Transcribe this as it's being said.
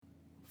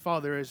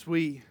Father, as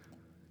we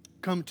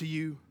come to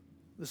you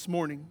this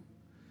morning,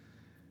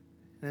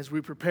 and as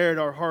we prepared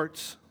our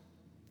hearts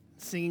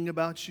singing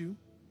about you,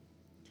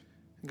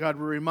 God,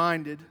 we're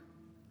reminded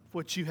of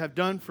what you have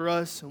done for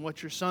us and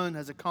what your Son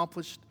has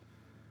accomplished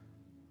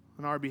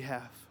on our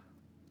behalf.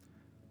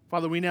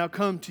 Father, we now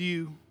come to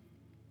you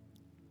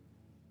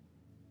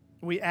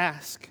and we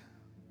ask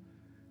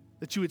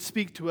that you would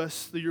speak to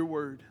us through your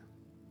word.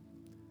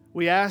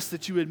 We ask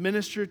that you would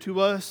minister to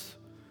us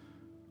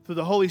through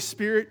the Holy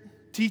Spirit,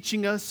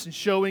 teaching us and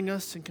showing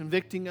us and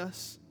convicting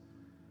us.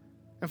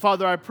 And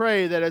Father, I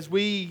pray that as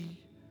we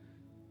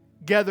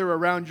gather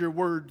around your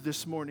word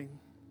this morning,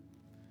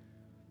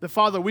 that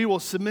Father, we will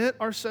submit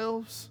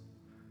ourselves,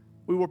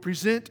 we will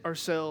present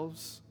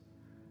ourselves,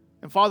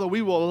 and Father,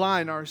 we will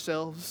align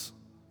ourselves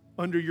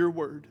under your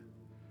word.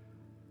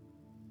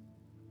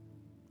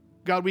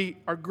 God, we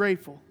are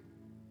grateful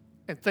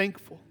and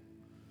thankful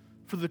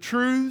for the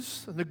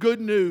truths and the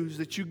good news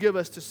that you give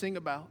us to sing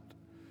about.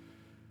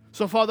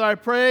 So, Father, I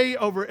pray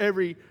over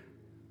every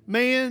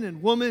man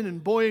and woman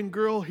and boy and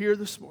girl here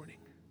this morning.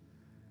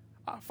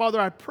 Father,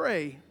 I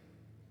pray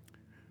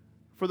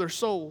for their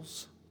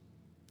souls.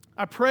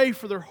 I pray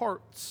for their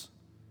hearts.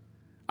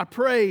 I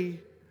pray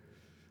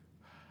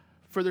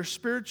for their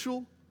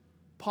spiritual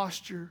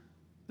posture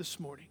this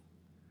morning.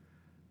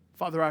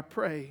 Father, I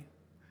pray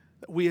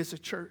that we as a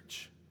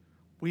church,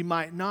 we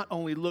might not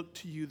only look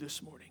to you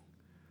this morning,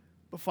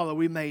 but Father,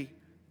 we may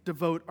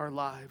devote our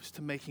lives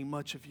to making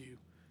much of you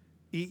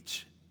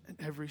each and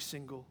every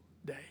single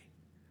day.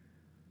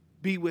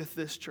 Be with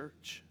this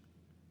church.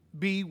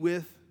 Be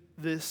with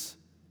this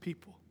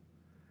people.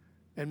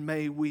 And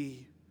may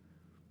we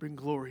bring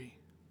glory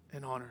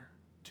and honor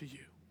to you.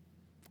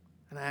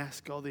 And I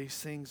ask all these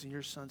things in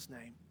your Son's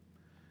name.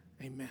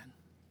 Amen.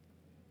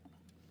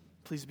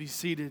 Please be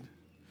seated.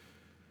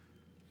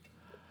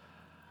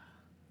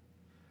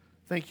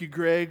 Thank you,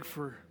 Greg,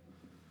 for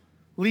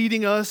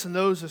leading us, and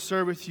those that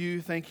serve with you,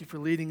 thank you for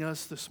leading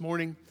us this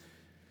morning.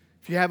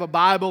 If you have a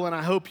Bible, and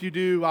I hope you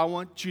do, I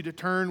want you to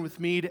turn with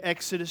me to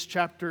Exodus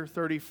chapter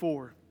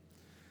 34.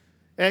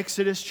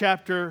 Exodus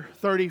chapter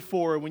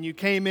 34. When you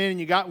came in and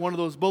you got one of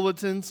those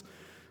bulletins,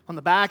 on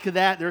the back of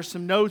that, there's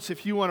some notes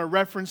if you want to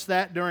reference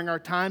that during our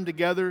time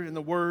together in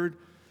the Word.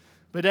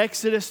 But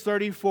Exodus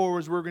 34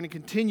 is where we're going to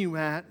continue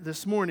at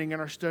this morning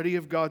in our study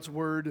of God's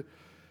Word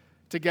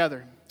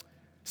together.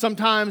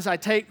 Sometimes I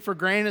take for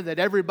granted that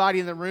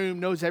everybody in the room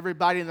knows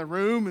everybody in the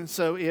room. And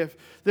so if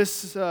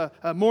this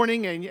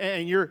morning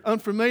and you're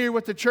unfamiliar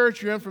with the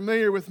church, you're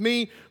unfamiliar with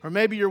me, or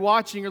maybe you're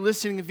watching or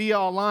listening via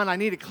online, I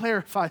need to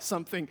clarify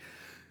something.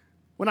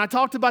 When I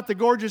talked about the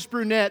gorgeous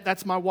brunette,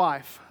 that's my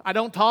wife. I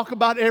don't talk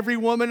about every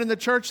woman in the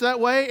church that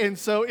way. And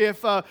so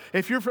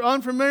if you're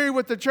unfamiliar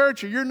with the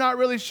church or you're not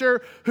really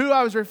sure who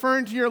I was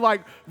referring to, you're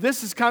like,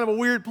 this is kind of a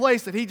weird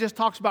place that he just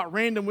talks about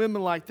random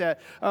women like that.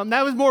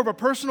 That was more of a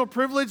personal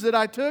privilege that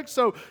I took.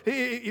 So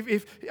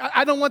if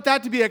I don't want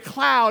that to be a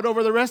cloud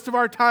over the rest of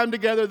our time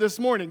together this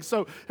morning.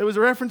 So it was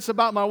a reference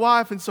about my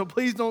wife. And so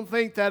please don't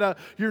think that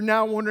you're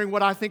now wondering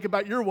what I think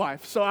about your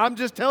wife. So I'm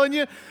just telling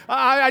you,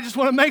 I just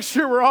want to make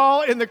sure we're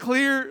all in the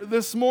clear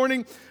this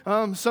morning.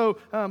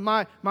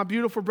 My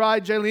beautiful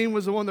bride, Jaylene,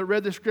 was the one that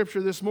read the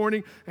scripture this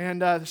morning,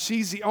 and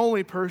she's the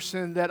only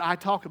person that I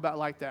talk about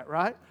like that,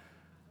 right?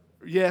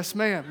 Yes,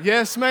 ma'am.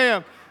 Yes,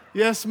 ma'am.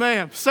 Yes,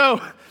 ma'am.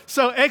 So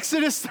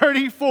Exodus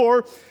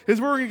 34 is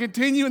where we're going to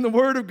continue in the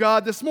Word of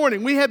God this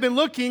morning. We have been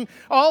looking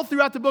all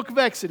throughout the book of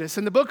Exodus,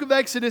 and the book of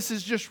Exodus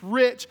is just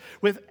rich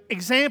with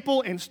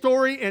example and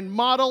story and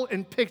model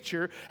and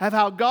picture of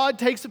how God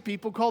takes a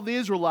people called the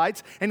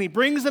Israelites, and He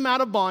brings them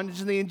out of bondage,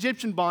 and the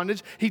Egyptian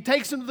bondage. He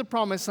takes them to the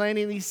promised land,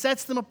 and He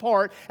sets them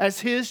apart as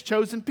His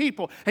chosen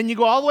people. And you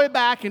go all the way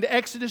back into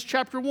Exodus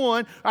chapter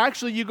 1, or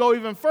actually you go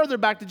even further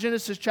back to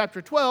Genesis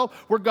chapter 12,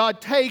 where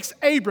God takes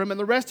Abram and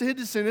the rest of his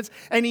descendants,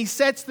 and He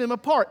sets them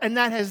apart. And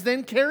that has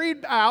then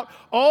carried out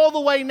all the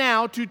way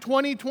now to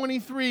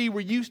 2023,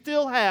 where you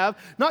still have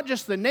not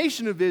just the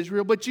nation of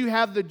Israel, but you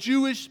have the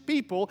Jewish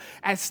people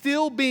as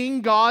still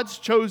being God's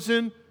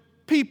chosen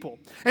people.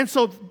 And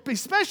so,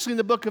 especially in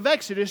the book of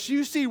Exodus,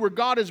 you see where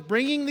God is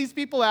bringing these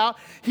people out.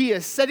 He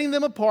is setting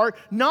them apart,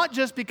 not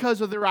just because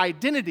of their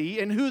identity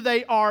and who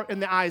they are in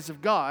the eyes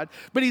of God,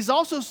 but He's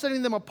also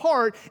setting them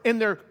apart in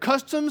their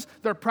customs,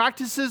 their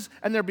practices,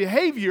 and their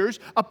behaviors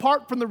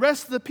apart from the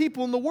rest of the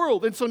people in the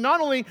world. And so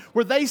not only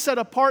were they set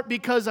apart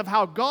because of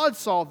how God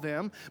saw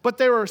them, but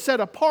they were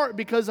set apart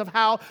because of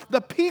how the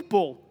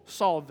people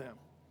saw them.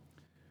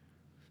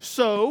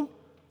 So,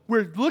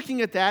 we're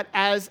looking at that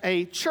as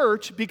a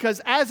church because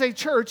as a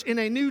church, in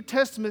a New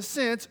Testament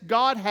sense,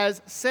 God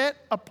has set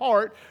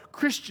apart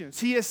Christians.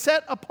 He has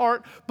set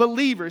apart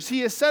believers.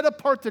 He has set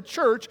apart the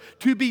church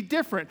to be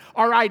different.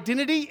 Our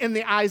identity in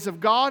the eyes of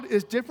God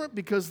is different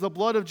because of the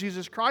blood of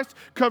Jesus Christ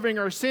covering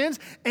our sins,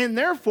 and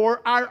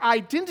therefore our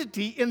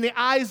identity in the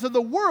eyes of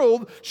the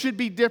world should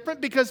be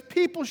different because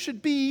people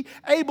should be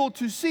able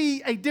to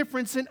see a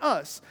difference in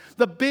us.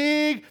 The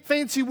big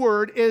fancy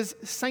word is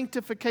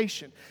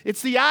sanctification.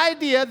 It's the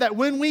idea that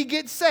when we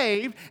get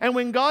saved and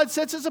when God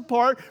sets us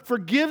apart,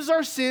 forgives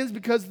our sins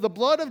because of the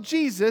blood of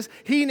Jesus,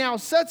 He now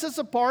sets us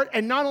apart,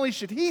 and not only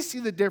should He see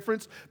the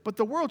difference, but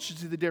the world should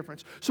see the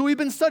difference. So we've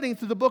been studying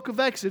through the book of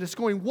Exodus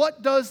going,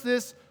 what does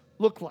this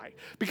look like?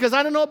 Because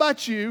I don't know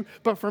about you,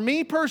 but for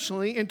me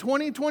personally, in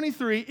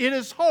 2023, it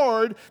is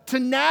hard to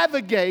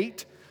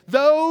navigate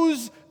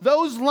those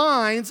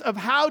lines of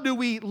how do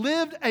we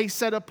live a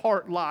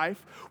set-apart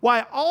life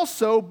while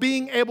also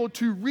being able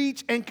to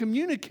reach and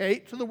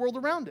communicate to the world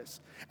around us.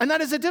 And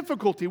that is a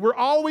difficulty. We're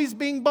always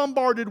being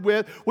bombarded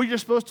with, well, you're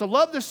supposed to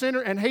love the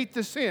sinner and hate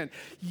the sin.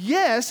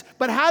 Yes,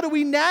 but how do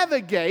we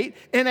navigate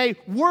in a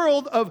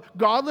world of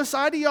godless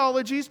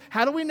ideologies?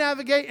 How do we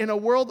navigate in a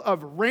world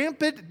of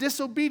rampant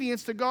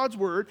disobedience to God's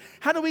word?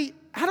 How do we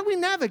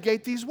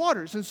navigate these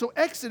waters? And so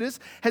Exodus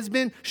has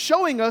been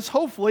showing us,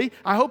 hopefully,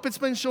 I hope it's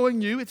been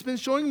showing you, it's been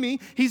showing me,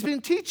 He's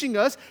been teaching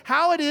us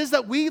how it is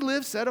that we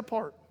live set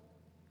apart.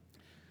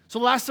 So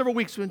the last several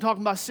weeks we've been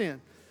talking about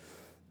sin.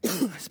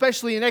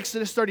 Especially in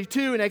Exodus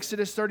 32 and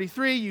Exodus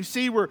 33, you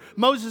see where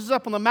Moses is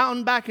up on the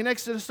mountain back in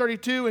Exodus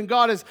 32, and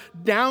God is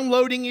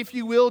downloading, if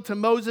you will, to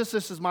Moses,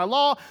 this is my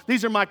law,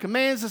 these are my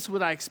commands, this is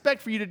what I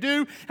expect for you to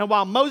do. And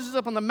while Moses is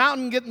up on the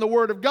mountain getting the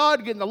word of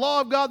God, getting the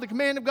law of God, the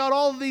command of God,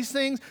 all of these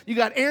things, you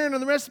got Aaron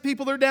and the rest of the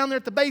people, they're down there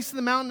at the base of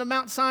the mountain of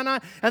Mount Sinai,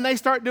 and they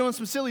start doing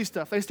some silly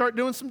stuff. They start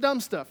doing some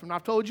dumb stuff. And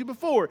I've told you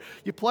before,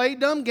 you play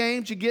dumb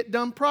games, you get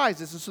dumb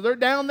prizes. And so they're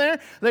down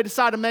there, they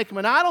decide to make them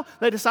an idol,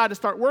 they decide to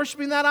start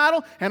worshiping that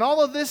idol, and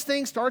all of this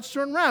thing starts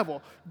to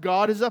unravel.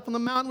 God is up on the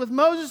mountain with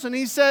Moses, and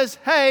He says,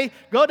 hey,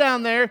 go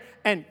down there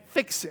and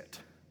fix it.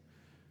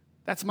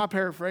 That's my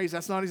paraphrase.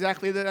 That's not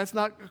exactly that. That's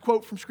not a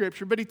quote from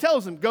Scripture, but He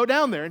tells him, go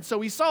down there. And so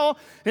we saw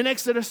in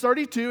Exodus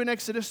 32 and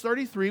Exodus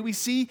 33, we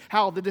see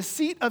how the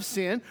deceit of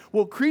sin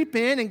will creep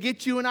in and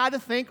get you and I to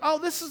think, oh,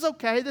 this is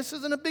okay. This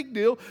isn't a big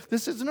deal.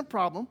 This isn't a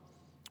problem.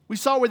 We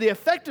saw where the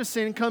effect of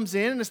sin comes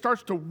in and it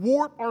starts to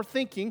warp our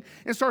thinking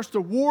and starts to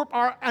warp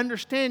our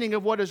understanding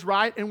of what is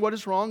right and what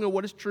is wrong and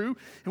what is true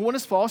and what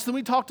is false. Then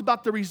we talked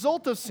about the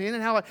result of sin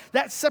and how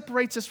that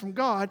separates us from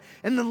God.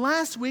 And then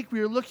last week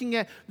we were looking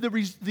at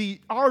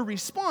our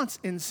response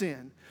in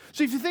sin.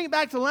 So if you think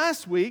back to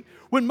last week,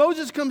 when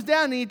Moses comes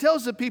down and he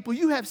tells the people,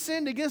 you have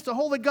sinned against a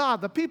holy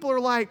God, the people are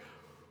like,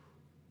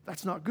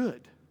 that's not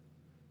good.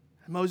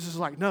 And Moses is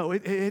like, no,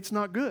 it's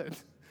not good.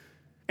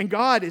 And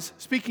God is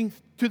speaking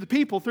to the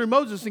people through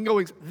Moses and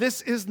going,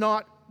 this is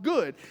not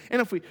good.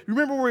 And if we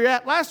remember where we were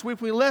at last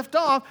week, when we left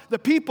off, the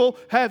people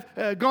have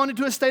gone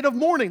into a state of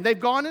mourning. They've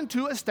gone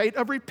into a state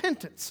of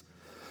repentance.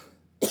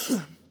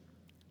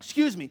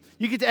 Excuse me.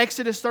 You get to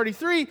Exodus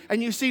 33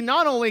 and you see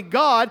not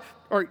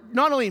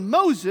only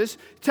Moses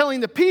telling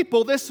the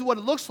people this is what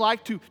it looks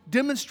like to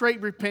demonstrate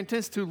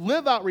repentance, to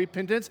live out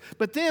repentance.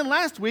 But then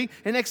last week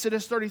in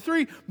Exodus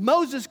 33,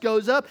 Moses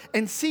goes up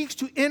and seeks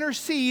to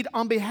intercede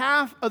on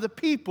behalf of the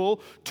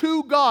people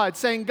to God,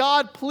 saying,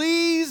 God,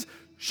 please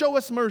show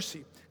us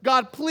mercy.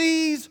 God,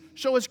 please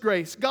show us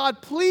grace.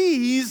 God,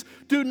 please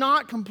do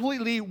not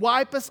completely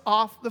wipe us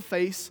off the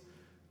face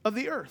of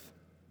the earth.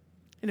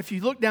 And if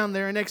you look down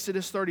there in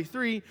Exodus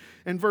 33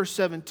 and verse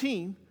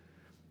 17,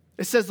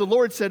 it says, the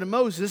Lord said to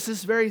Moses,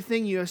 this very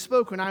thing you have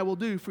spoken I will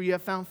do, for you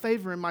have found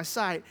favor in my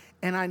sight,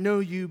 and I know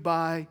you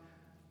by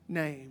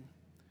name.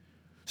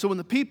 So when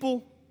the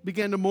people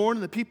began to mourn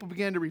and the people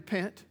began to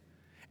repent,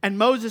 and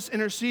Moses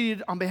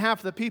interceded on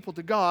behalf of the people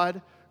to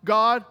God,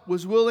 God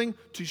was willing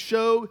to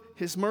show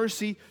His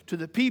mercy to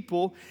the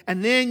people.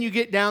 And then you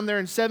get down there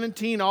in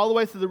 17, all the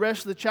way through the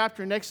rest of the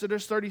chapter in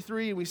Exodus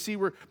 33, and we see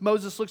where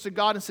Moses looks at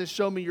God and says,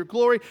 show me your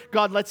glory.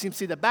 God lets him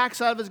see the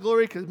backside of his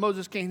glory because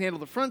Moses can't handle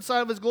the front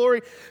side of his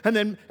glory. And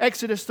then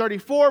Exodus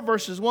 34,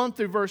 verses 1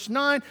 through verse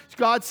 9,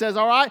 God says,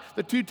 all right,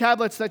 the 2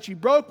 tablets that you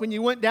broke when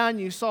you went down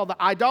and you saw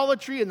the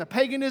idolatry and the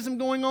paganism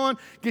going on,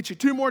 get you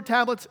 2 more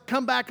tablets,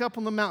 come back up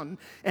on the mountain.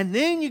 And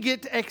then you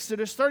get to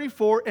Exodus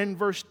 34 and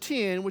verse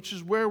 10, which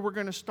is where we're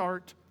going to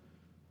start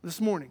this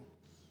morning.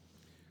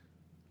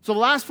 So the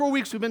last 4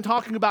 weeks we've been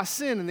talking about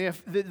sin and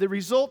the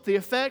result, the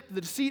effect, the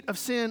deceit of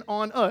sin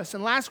on us.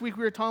 And last week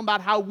we were talking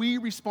about how we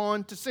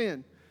respond to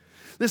sin.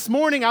 This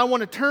morning I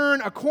want to turn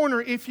a corner,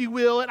 if you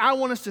will, and I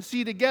want us to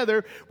see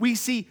together, we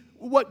see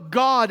what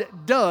God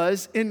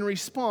does in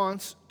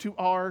response to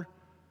our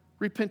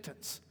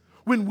repentance.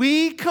 When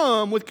we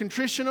come with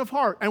contrition of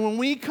heart and when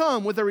we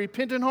come with a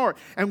repentant heart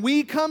and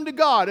we come to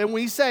God and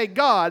we say,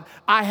 God,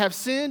 I have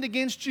sinned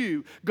against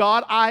you.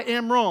 God, I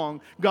am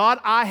wrong. God,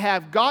 I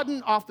have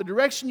gotten off the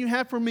direction you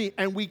have for me,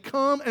 and we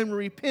come and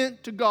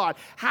repent to God.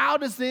 How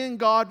does then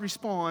God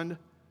respond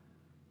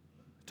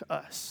to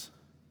us?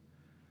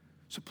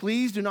 So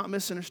please do not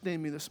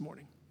misunderstand me this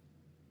morning.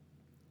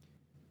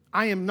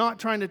 I am not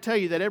trying to tell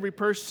you that every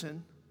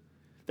person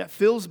that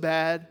feels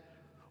bad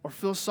or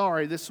feels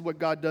sorry, this is what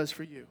God does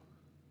for you.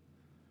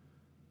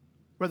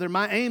 Rather,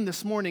 my aim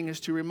this morning is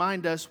to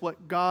remind us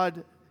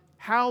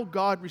how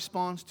God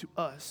responds to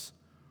us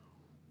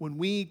when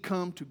we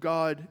come to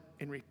God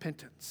in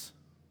repentance.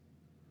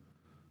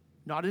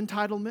 Not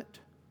entitlement.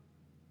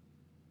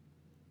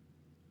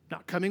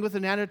 Not coming with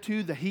an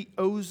attitude that He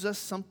owes us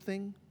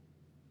something.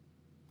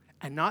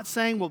 And not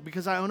saying, well,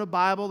 because I own a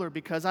Bible or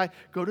because I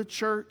go to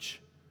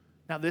church,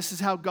 now this is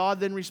how God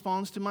then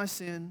responds to my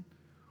sin.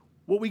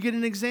 What we get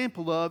an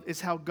example of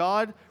is how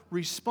God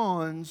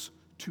responds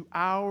to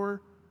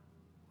our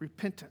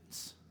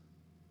repentance.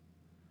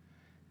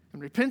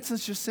 And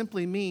repentance just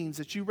simply means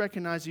that you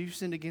recognize that you've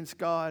sinned against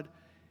God.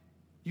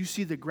 You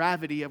see the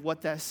gravity of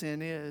what that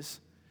sin is,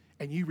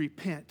 and you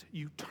repent.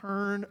 You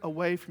turn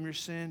away from your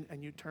sin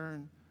and you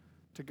turn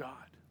to God.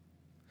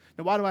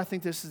 Now, why do I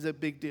think this is a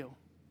big deal?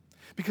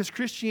 Because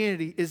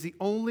Christianity is the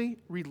only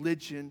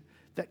religion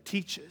that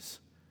teaches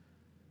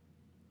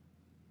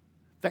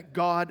that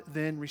God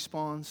then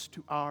responds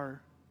to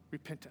our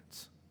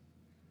repentance.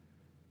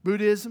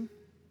 Buddhism,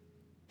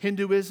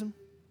 Hinduism,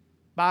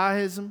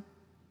 Baha'i,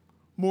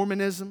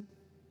 Mormonism,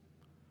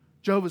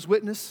 Jehovah's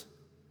Witness,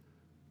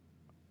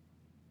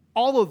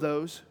 all of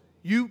those,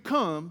 you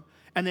come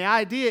and the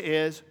idea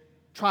is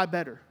try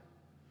better,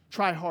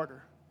 try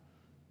harder,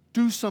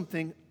 do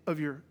something of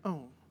your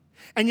own.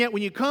 And yet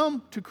when you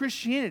come to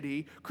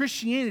Christianity,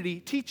 Christianity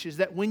teaches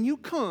that when you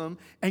come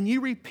and you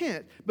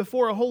repent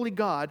before a holy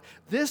God,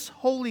 this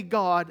holy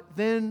God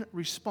then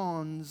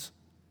responds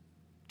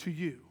to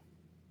you.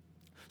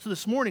 So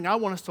this morning, I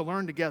want us to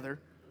learn together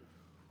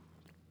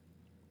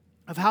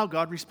of how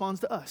God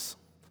responds to us.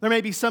 There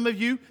may be some of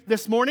you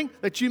this morning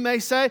that you may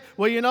say,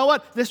 well, you know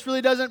what? This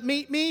really doesn't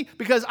meet me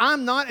because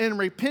I'm not in a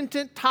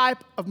repentant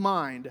type of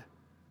mind.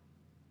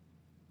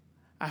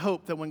 I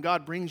hope that when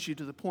God brings you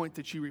to the point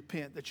that you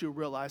repent, that you'll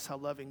realize how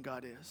loving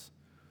God is.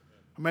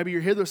 Or maybe you're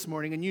here this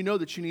morning and you know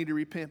that you need to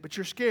repent, but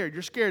you're scared.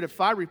 You're scared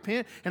if I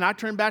repent and I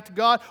turn back to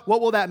God,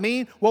 what will that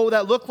mean? What will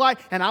that look like?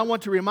 And I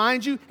want to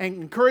remind you and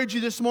encourage you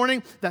this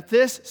morning that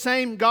this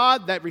same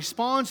God that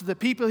responds to the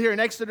people here in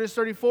Exodus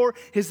 34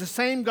 is the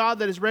same God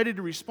that is ready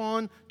to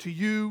respond to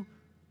you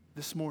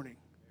this morning.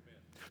 Amen.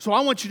 So I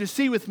want you to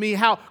see with me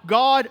how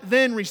God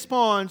then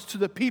responds to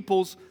the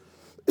people's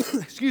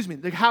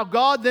how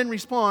God then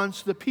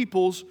responds to the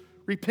people's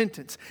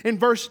repentance. In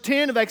verse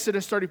 10 of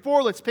Exodus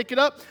 34, let's pick it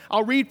up.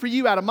 I'll read for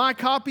you out of my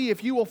copy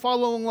if you will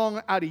follow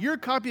along out of your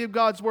copy of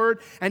God's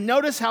Word. And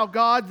notice how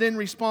God then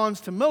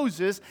responds to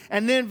Moses,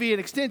 and then via an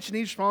extension,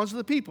 He responds to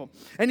the people.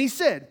 And He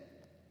said,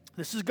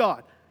 this is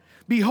God,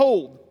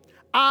 behold,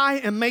 I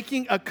am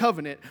making a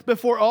covenant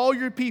before all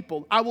your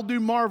people. I will do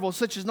marvels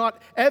such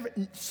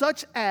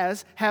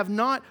as have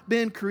not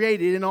been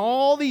created in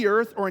all the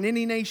earth or in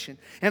any nation.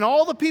 And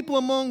all the people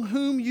among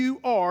whom you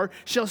are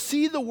shall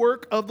see the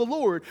work of the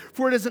Lord.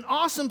 For it is an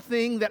awesome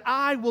thing that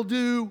I will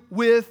do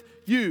with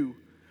you.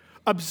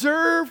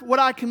 Observe what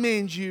I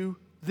command you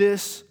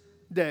this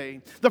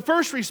day. The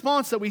first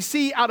response that we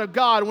see out of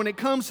God when it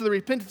comes to the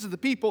repentance of the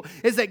people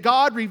is that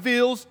God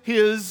reveals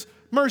His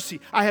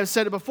mercy. I have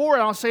said it before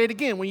and I'll say it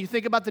again. When you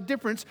think about the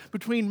difference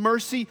between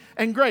mercy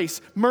and grace,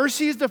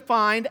 mercy is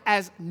defined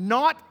as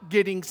not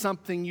getting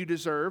something you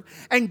deserve,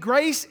 and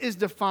grace is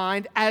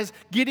defined as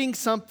getting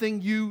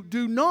something you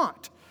do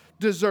not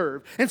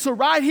deserve. And so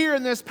right here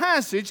in this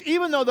passage,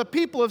 even though the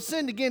people have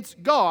sinned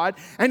against God,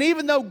 and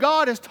even though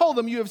God has told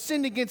them, you have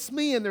sinned against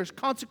me and there's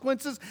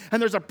consequences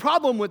and there's a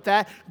problem with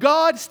that,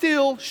 God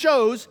still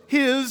shows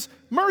His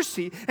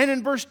mercy. And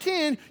in verse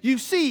 10, you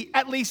see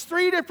at least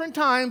 3 different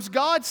times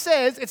God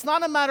says it's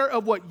not a matter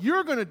of what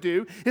you're going to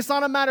do. It's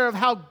not a matter of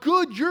how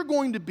good you're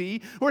going to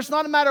be, or it's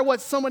not a matter of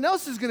what someone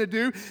else is going to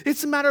do.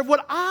 It's a matter of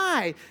what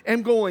I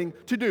am going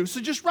to do.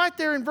 So just right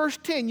there in verse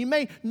 10, you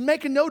may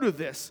make a note of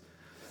this.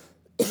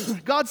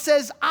 God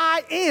says,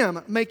 I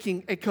am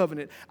making a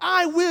covenant.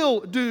 I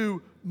will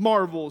do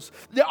marvels.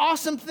 The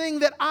awesome thing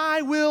that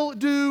I will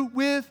do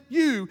with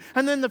you.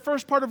 And then the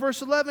first part of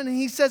verse 11,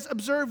 He says,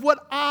 observe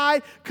what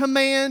I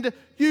command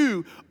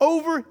you.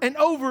 Over and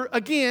over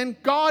again,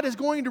 God is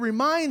going to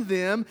remind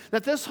them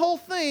that this whole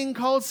thing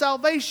called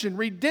salvation,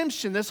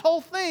 redemption, this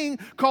whole thing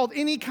called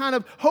any kind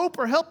of hope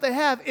or help they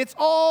have, it's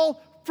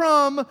all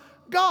from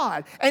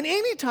God. And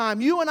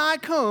anytime you and I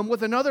come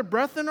with another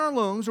breath in our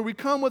lungs, or we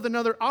come with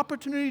another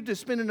opportunity to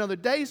spend another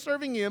day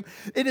serving Him,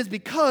 it is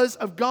because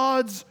of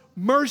God's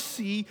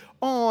mercy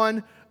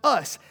on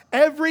us.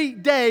 Every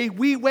day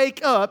we wake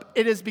up,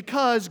 it is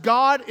because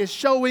God is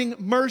showing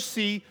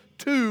mercy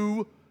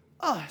to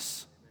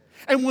us.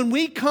 And when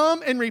we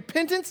come in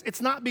repentance,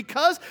 it's not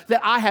because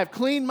that I have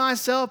cleaned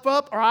myself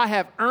up or I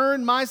have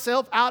earned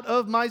myself out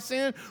of my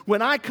sin.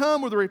 When I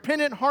come with a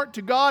repentant heart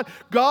to God,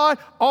 God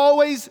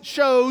always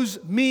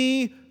shows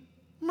me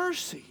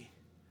mercy.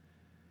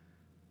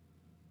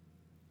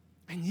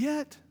 And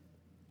yet,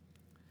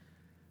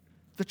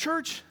 the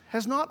church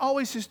has not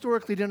always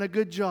historically done a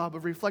good job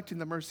of reflecting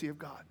the mercy of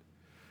God.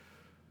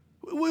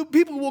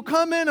 People will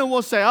come in and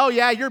will say, oh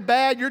yeah, you're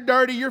bad, you're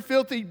dirty, you're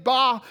filthy,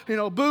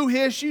 boo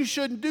hiss, you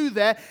shouldn't do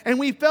that. And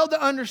we fail to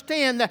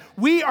understand that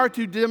we are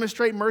to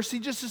demonstrate mercy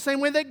just the same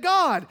way that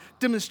God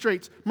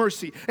demonstrates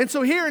mercy. And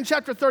so here in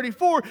chapter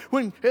 34,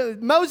 when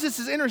Moses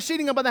is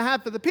interceding on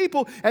behalf of the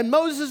people, and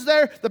Moses is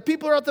there, the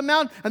people are at the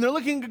mountain, and they're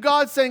looking at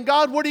God saying,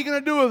 God, what are you going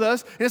to do with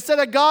us? And instead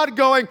of God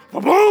going,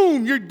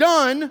 boom, you're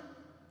done,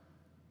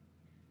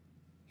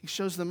 he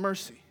shows them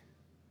mercy.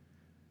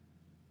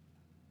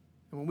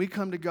 And when we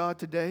come to God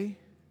today,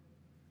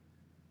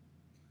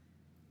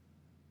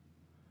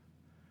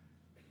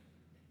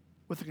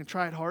 with a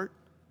contrite heart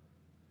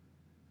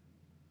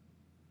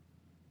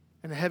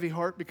and a heavy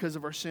heart because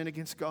of our sin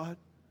against God,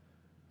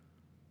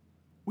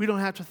 we don't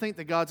have to think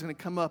that God's going to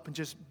come up and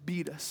just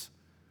beat us,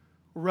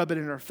 or rub it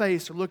in our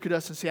face, or look at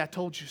us and say, I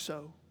told you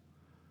so.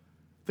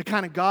 The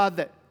kind of God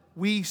that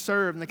we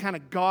serve and the kind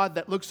of God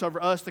that looks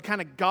over us, the kind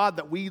of God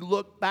that we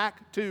look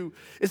back to,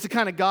 is the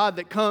kind of God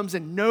that comes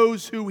and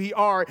knows who we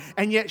are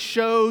and yet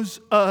shows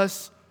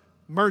us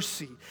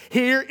mercy.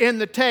 Here in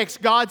the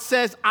text, God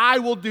says, I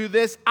will do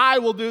this, I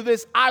will do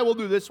this, I will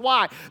do this.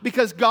 Why?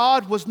 Because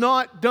God was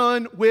not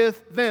done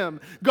with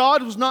them.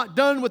 God was not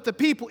done with the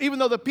people, even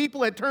though the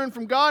people had turned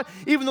from God,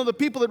 even though the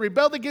people had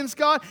rebelled against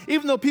God,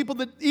 even though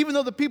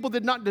the people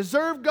did not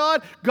deserve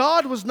God,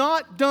 God was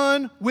not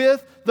done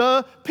with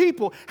the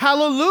people.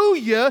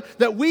 Hallelujah,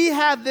 that we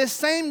have this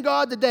same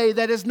God today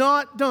that is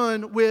not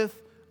done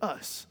with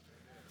us.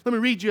 Let me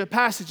read you a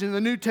passage in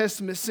the New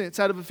Testament sense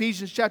out of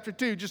Ephesians chapter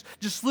 2.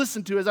 Just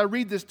listen to it as I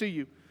read this to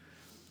you.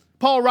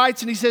 Paul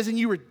writes and he says, and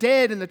you were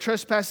dead in the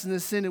trespasses and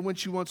the sin in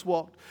which you once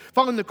walked,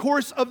 following the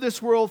course of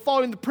this world,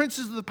 following the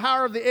princes of the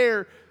power of the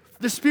air,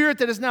 the spirit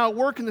that is now at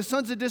work in the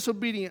sons of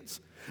disobedience,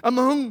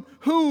 among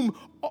whom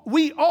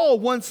we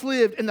all once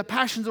lived in the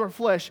passions of our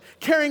flesh,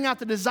 carrying out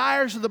the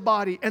desires of the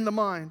body and the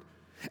mind.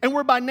 And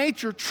we're by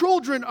nature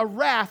children of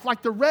wrath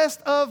like the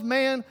rest of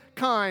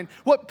mankind.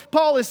 What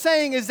Paul is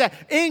saying is that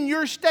in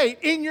your state,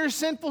 in your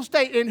sinful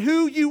state, in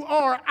who you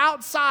are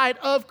outside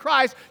of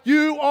Christ,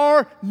 you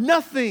are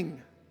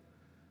nothing.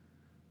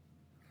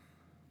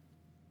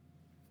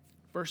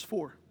 Verse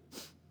 4.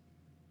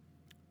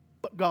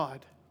 But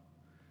God,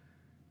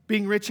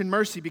 being rich in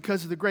mercy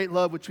because of the great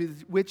love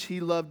which He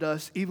loved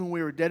us, even when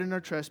we were dead in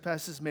our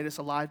trespasses, made us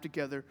alive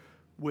together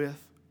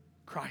with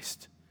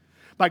Christ.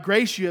 By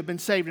grace you have been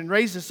saved, and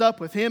raised us up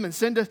with Him, and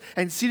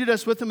seated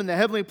us with Him in the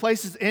heavenly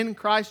places in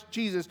Christ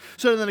Jesus,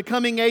 so that in the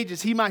coming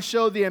ages He might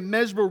show the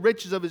immeasurable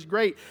riches of His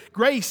great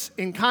grace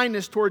and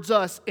kindness towards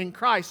us in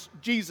Christ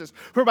Jesus.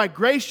 For by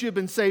grace you have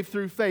been saved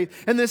through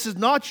faith, and this is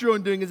not your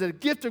own doing, it is a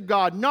gift of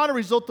God, not a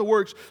result of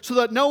works, so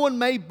that no one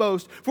may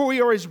boast. For we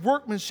are His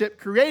workmanship,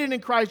 created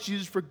in Christ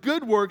Jesus for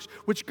good works,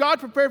 which God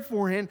prepared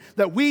beforehand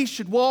that we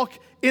should walk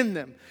in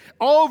them.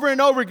 Over and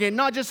over again,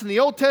 not just in the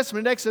Old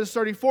Testament, Exodus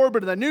 34,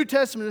 but in the New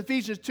Testament,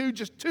 Ephesians 2,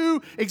 just two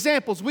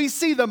examples. We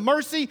see the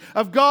mercy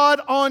of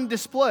God on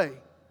display.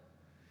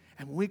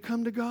 And when we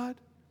come to God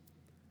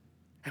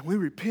and we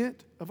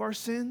repent of our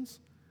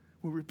sins,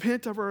 we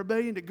repent of our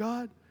rebellion to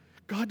God,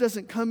 God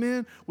doesn't come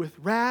in with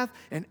wrath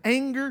and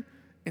anger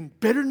and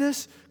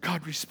bitterness.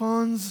 God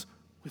responds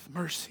with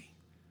mercy.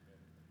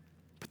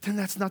 But then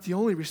that's not the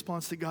only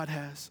response that God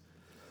has.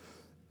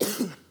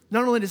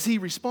 Not only does He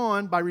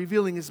respond by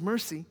revealing His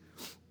mercy,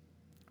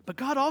 but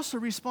God also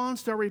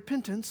responds to our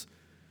repentance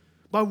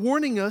by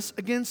warning us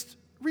against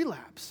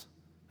relapse.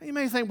 Now you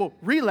may think, well,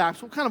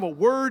 relapse, what kind of a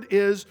word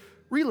is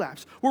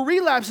relapse? Well,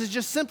 relapse is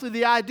just simply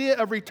the idea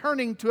of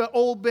returning to an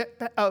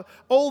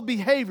old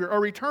behavior or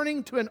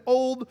returning to an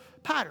old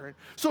pattern.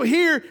 So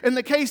here, in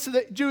the case of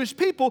the Jewish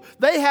people,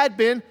 they had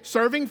been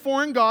serving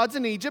foreign gods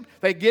in Egypt.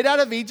 They get out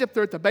of Egypt.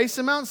 They're at the base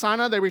of Mount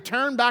Sinai. They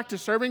return back to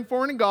serving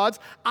foreign gods,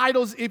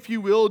 idols, if you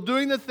will,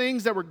 doing the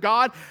things that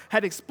God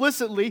had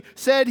explicitly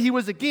said He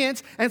was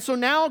against. And so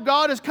now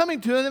God is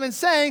coming to them and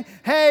saying,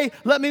 hey,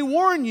 let me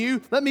warn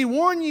you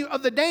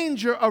of the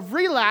danger of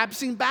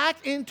relapsing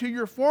back into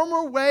your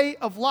former way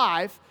of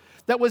life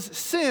that was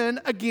sin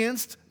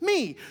against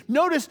me.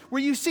 Notice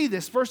where you see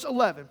this, verse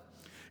 11.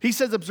 He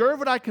says, observe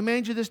what I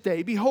command you this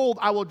day. Behold,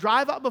 I will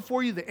drive out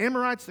before you the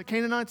Amorites, the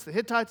Canaanites, the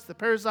Hittites, the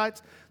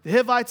Perizzites, the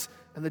Hivites,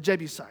 and the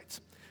Jebusites.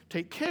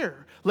 Take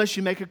care, lest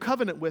you make a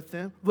covenant with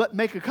them,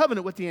 make a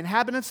covenant with the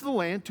inhabitants of the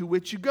land to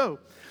which you go,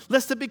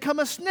 lest it become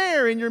a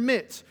snare in your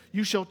midst.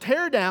 You shall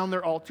tear down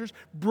their altars,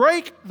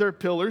 break their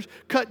pillars,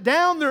 cut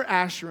down their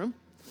Asherim,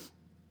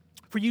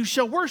 for you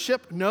shall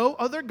worship no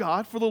other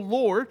God, for the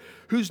Lord,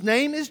 whose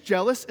name is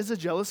jealous, is a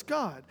jealous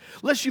God.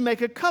 Lest you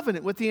make a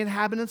covenant with the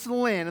inhabitants of the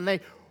land, and they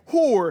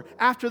whore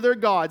after their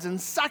gods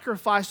and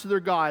sacrifice to their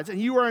gods,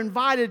 and you are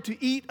invited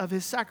to eat of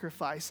His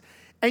sacrifice.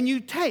 And you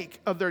take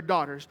of their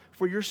daughters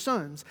for your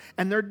sons,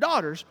 and their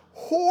daughters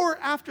whore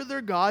after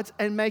their gods,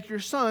 and make your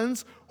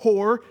sons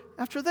whore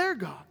after their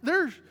gods.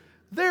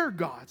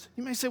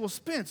 You may say, well,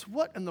 Spence,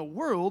 what in the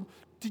world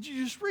did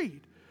you just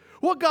read?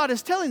 What God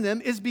is telling them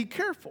is be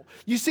careful.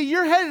 You see,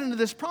 you're headed into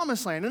this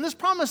promised land, and this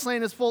promised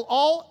land is full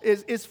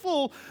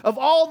of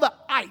all the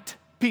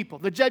people,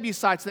 the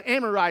Jebusites, the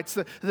Amorites,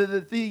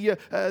 the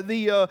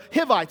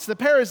Hivites, the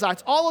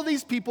Perizzites, all of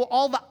these people,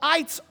 all the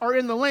ites are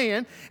in the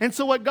land. And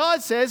so what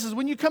God says is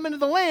when you come into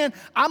the land,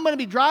 I'm going to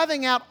be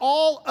driving out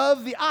all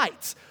of the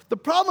ites. The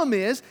problem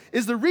is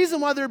the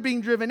reason why they're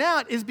being driven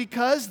out is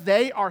because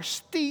they are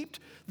steeped,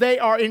 they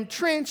are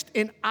entrenched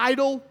in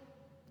idol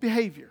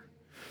behavior.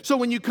 So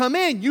when you come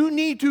in, you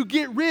need to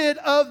get rid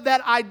of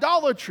that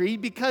idolatry,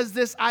 because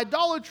this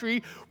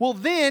idolatry will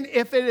then,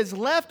 if it is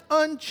left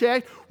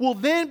unchecked, will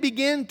then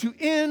begin to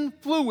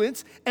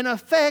influence and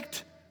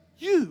affect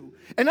you.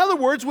 In other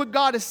words, what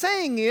God is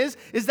saying is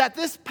that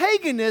this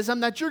paganism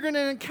that you're going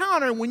to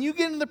encounter when you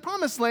get into the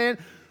promised land,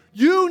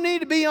 you need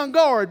to be on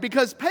guard,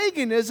 because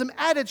paganism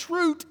at its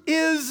root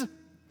is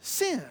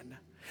sin.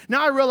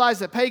 Now I realize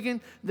that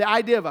the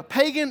idea of a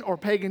pagan or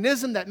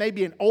paganism, that may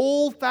be an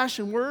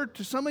old-fashioned word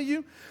to some of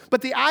you,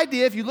 but the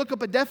idea, if you look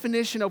up a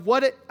definition of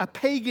what a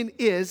pagan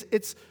is,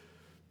 it's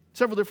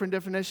several different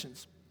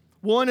definitions.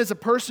 One is a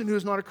person who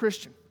is not a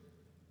Christian.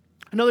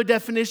 Another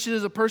definition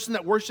is a person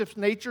that worships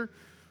nature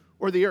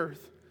or the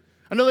earth.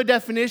 Another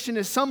definition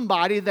is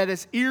somebody that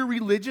is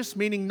irreligious,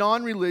 meaning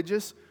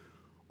non-religious,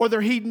 or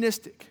they're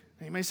hedonistic.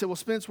 And you may say, well,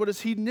 Spence, what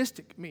does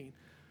hedonistic mean?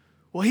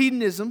 Well,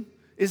 hedonism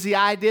is the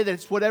idea that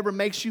it's whatever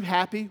makes you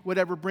happy,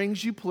 whatever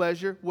brings you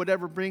pleasure,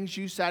 whatever brings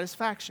you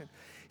satisfaction.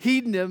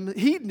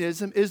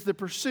 Hedonism is the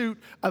pursuit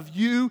of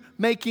you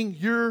making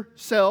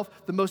yourself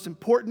the most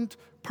important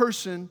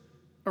person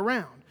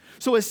around.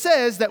 So it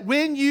says that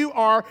when you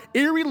are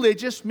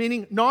irreligious,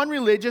 meaning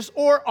non-religious,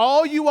 or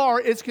all you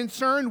are is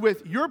concerned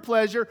with your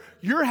pleasure,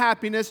 your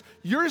happiness,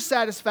 your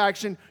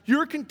satisfaction,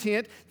 your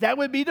content, that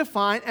would be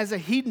defined as a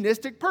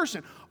hedonistic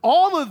person.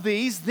 All of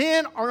these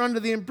then are under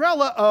the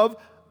umbrella of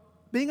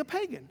being a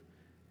pagan.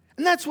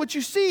 And that's what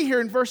you see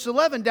here in verse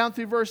 11 down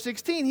through verse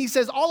 16. He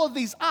says all of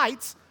these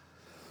ites,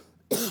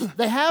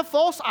 they have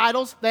false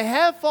idols, they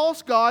have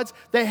false gods,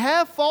 they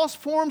have false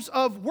forms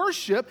of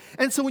worship.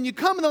 And so when you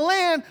come in the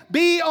land,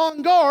 be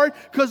on guard,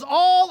 because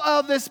all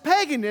of this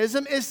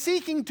paganism is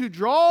seeking to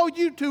draw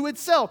you to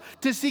itself,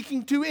 to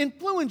seeking to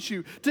influence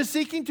you, to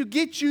seeking to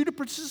get you to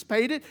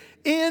participate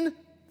in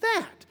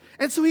that.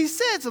 And so he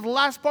says in the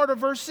last part of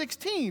verse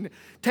 16,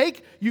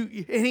 and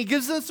he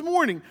gives us some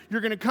warning. You're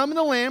going to come in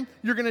the land,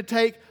 you're going to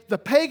take the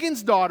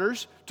pagan's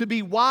daughters to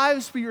be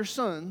wives for your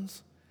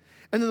sons,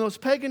 and then those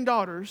pagan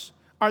daughters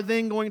are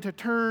then going to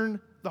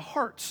turn the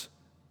hearts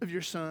of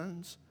your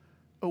sons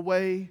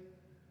away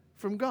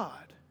from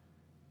God.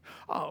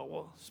 Oh,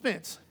 well,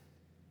 Spence,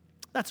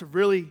 that's a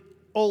really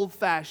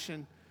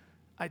old-fashioned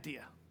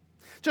idea.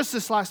 Just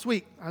this last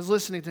week, I was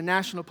listening to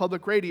National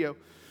Public Radio.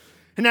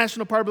 And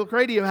National Public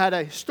Radio had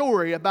a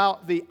story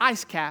about the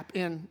ice cap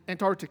in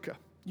Antarctica.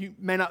 You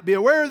may not be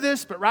aware of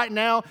this, but right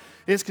now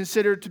it's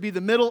considered to be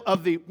the middle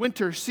of the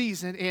winter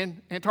season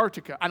in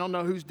Antarctica. I don't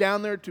know who's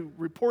down there to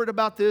report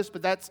about this,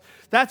 but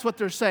that's what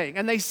they're saying.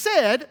 And they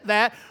said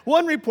that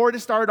one report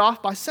has started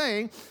off by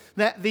saying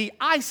that the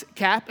ice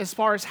cap, as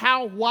far as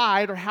how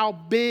wide or how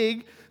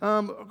big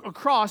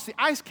across the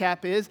ice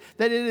cap is,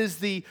 that it is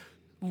the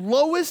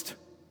lowest,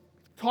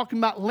 talking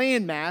about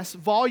landmass,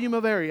 volume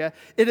of area,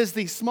 it is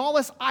the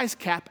smallest ice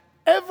cap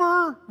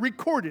ever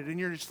recorded. And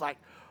you're just like,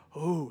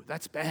 oh,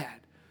 that's bad.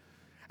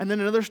 And then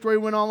another story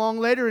went along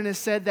later, and it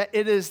said that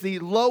it is the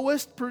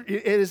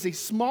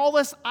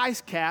smallest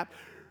ice cap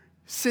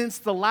since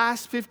the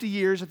last 50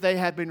 years that they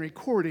have been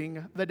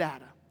recording the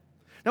data.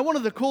 Now, one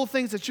of the cool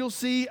things that you'll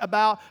see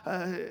about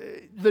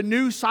the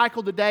news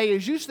cycle today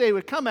is usually they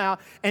would come out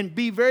and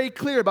be very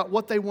clear about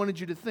what they wanted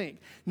you to think.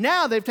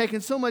 Now they've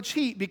taken so much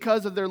heat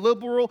because of their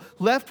liberal,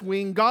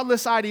 left-wing,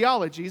 godless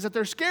ideologies that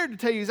they're scared to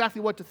tell you exactly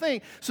what to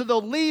think, so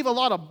they'll leave a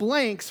lot of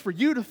blanks for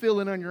you to fill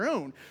in on your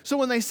own. So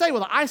when they say,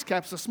 well, the ice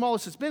cap's the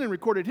smallest it's been in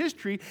recorded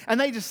history, and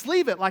they just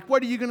leave it, like,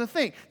 what are you going to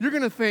think? You're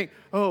going to think,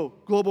 oh,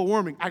 global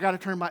warming, I got to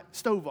turn my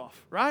stove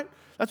off, right?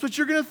 That's what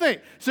you're going to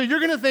think. So you're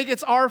going to think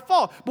it's our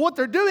fault. But what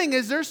they're doing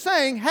is they're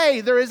saying,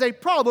 hey, there is a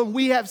problem.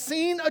 We have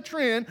seen a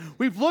trend.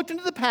 We've looked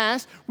into the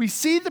past. We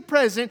see the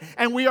present.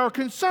 And we are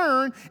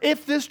concerned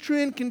if this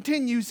trend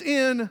continues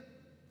in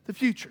the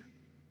future.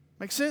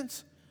 Make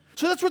sense?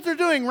 So that's what they're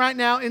doing right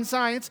now in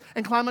science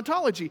and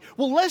climatology.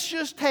 Well, let's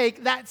just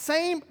take that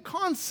same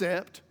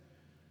concept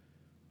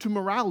to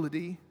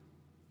morality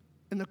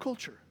in the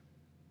culture.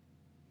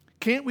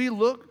 Can't we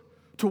look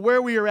to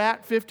where we are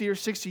at 50 or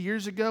 60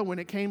 years ago when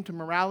it came to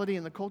morality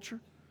in the culture?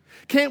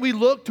 Can't we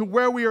look to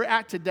where we are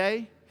at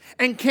today?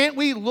 And can't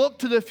we look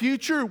to the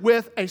future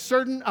with a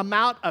certain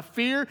amount of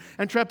fear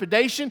and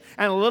trepidation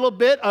and a little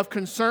bit of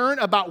concern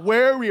about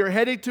where we are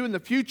headed to in the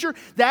future?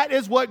 That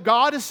is what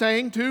God is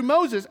saying to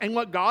Moses and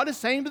what God is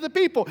saying to the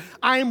people.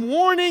 I'm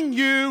warning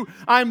you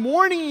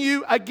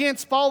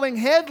against falling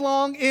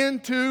headlong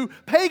into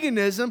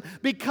paganism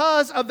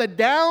because of the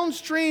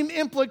downstream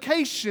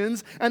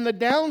implications and the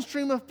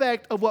downstream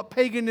effect of what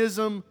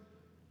paganism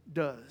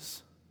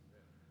does.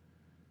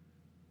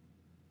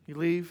 You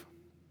leave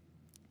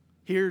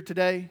here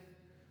today,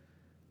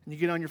 and you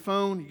get on your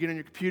phone, you get on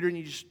your computer, and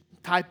you just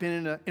type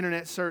in an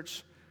internet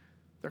search,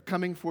 they're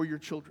coming for your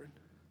children.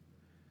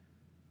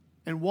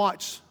 and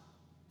watch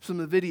some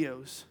of the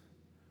videos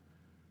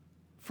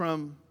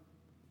from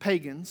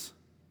pagans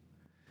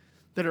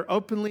that are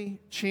openly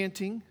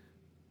chanting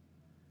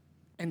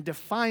and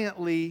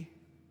defiantly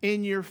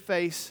in your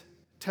face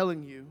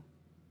telling you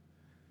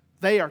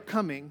they are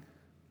coming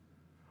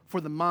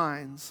for the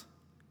minds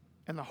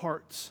and the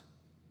hearts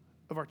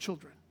of our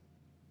children.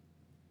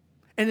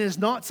 And it is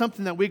not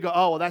something that we go,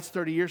 oh, well, that's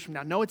 30 years from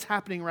now. No, it's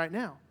happening right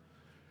now.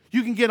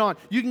 You can get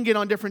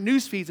on different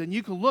news feeds and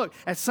you can look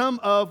at some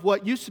of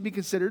what used to be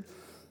considered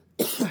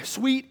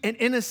sweet and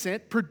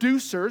innocent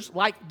producers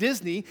like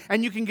Disney,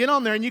 and you can get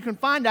on there and you can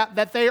find out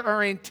that they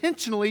are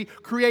intentionally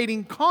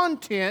creating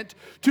content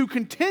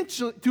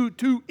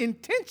to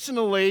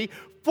intentionally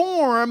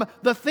form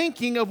the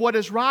thinking of what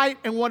is right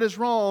and what is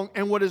wrong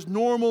and what is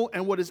normal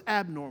and what is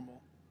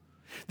abnormal.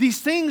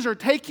 These things are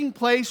taking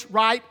place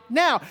right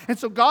now. And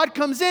so God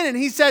comes in and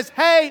he says,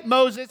 hey,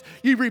 Moses,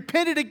 you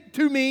repented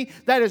to me.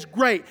 That is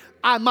great.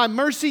 My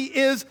mercy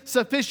is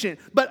sufficient.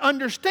 But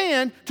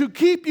understand, to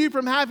keep you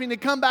from having to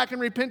come back and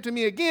repent to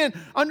me again,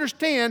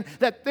 understand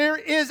that there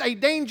is a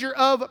danger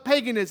of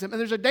paganism. And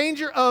there's a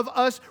danger of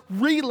us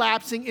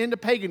relapsing into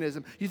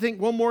paganism. You think,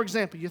 one more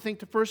example. You think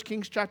to 1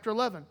 Kings chapter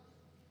 11.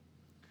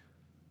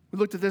 We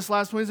looked at this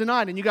last Wednesday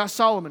night, and you got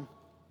Solomon.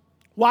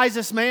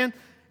 Wisest man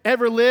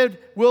ever lived,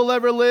 will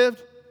ever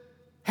live,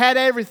 had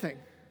everything.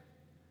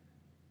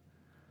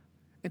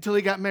 Until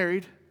he got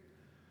married.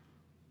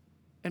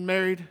 And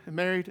married, and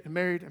married, and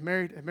married, and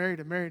married, and married,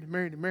 and married, and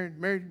married, and married,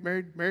 and married,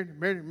 married, married,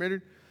 married, and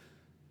married.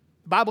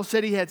 The Bible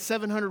said he had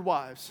 700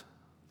 wives,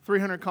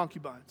 300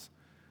 concubines.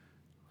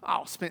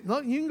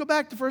 Look, you can go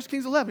back to 1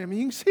 Kings 11. I mean,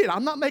 you can see it.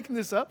 I'm not making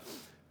this up.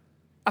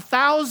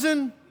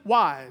 1,000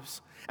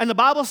 wives. And the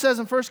Bible says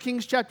in 1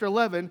 Kings chapter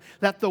 11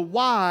 that the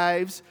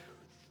wives,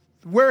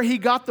 where he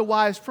got the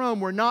wives from,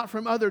 were not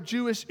from other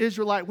Jewish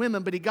Israelite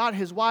women, but he got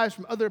his wives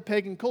from other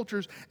pagan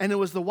cultures, and it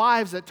was the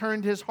wives that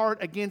turned his heart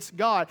against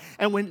God.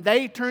 And when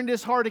they turned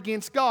his heart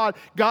against God,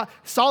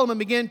 Solomon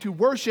began to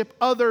worship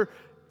other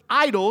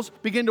idols,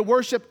 began to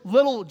worship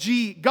little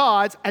g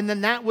gods, and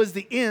then that was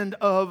the end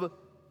of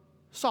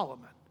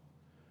Solomon.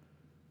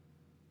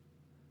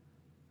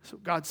 So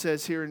God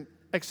says here in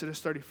Exodus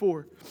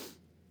 34,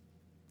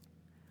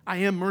 I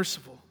am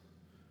merciful.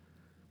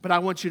 But I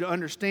want you to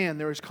understand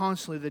there is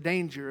constantly the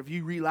danger of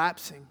you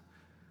relapsing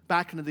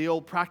back into the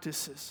old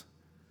practices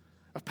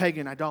of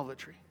pagan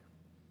idolatry.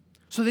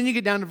 So then you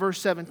get down to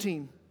verse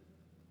 17.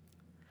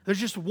 There's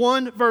just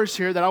one verse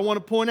here that I want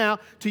to point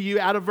out to you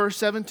out of verse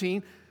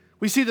 17.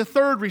 We see the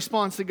third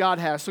response that God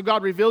has. So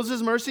God reveals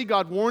his mercy.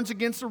 God warns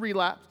against the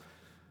relapse.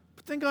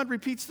 But then God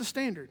repeats the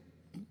standard.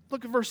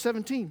 Look at verse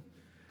 17.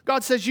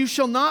 God says, you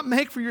shall not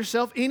make for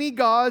yourself any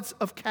gods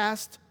of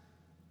cast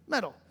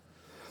metal.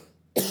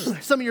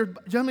 Some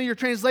of your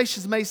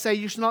translations may say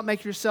you should not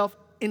make yourself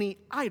any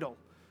idol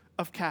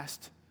of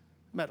cast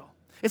metal.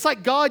 It's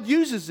like God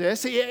uses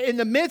this in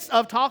the midst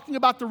of talking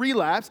about the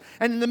relapse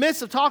and in the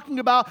midst of talking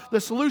about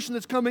the solution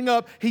that's coming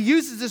up. He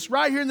uses this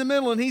right here in the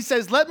middle and he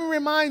says, let me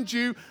remind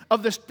you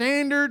of the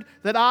standard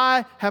that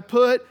I have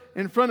put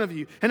in front of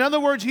you. In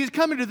other words, he's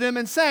coming to them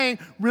and saying,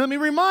 let me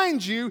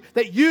remind you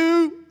that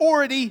you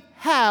already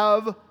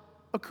have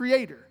a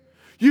creator.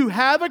 You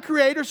have a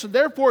creator, so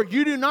therefore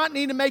you do not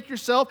need to make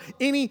yourself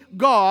any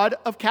god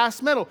of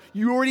cast metal.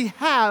 You already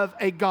have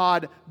a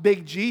God,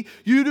 big G.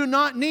 You do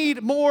not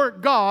need more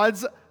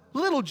gods,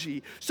 little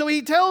g. So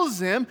he tells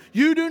them,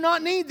 you do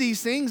not need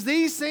these things.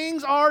 These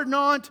things are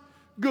not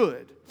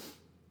good.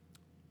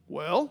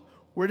 Well,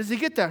 where does he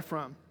get that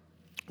from?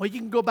 Well, you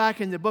can go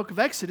back in the book of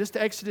Exodus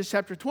to Exodus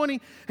chapter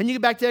 20, and you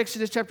get back to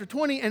Exodus chapter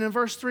 20, and in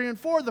verse 3 and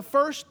 4, the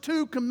first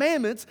two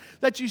commandments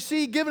that you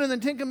see given in the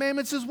Ten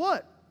Commandments is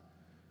what?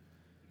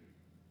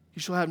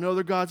 You shall have no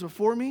other gods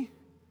before me.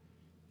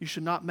 You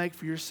should not make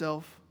for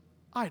yourself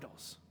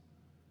idols.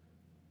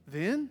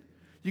 Then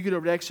you get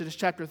over to Exodus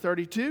chapter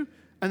 32,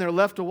 and they're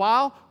left a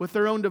while with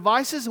their own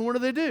devices, and what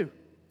do?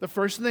 The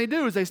first thing they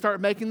do is they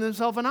start making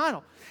themselves an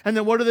idol. And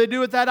then what do they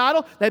do with that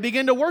idol? They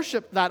begin to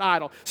worship that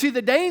idol. See,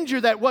 the danger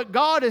that what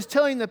God is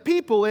telling the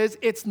people is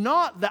it's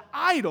not the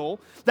idol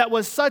that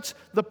was such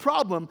the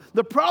problem.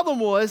 The problem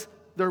was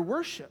their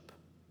worship.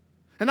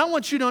 And I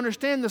want you to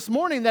understand this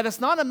morning that it's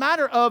not a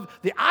matter of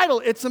the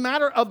idol, it's a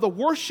matter of the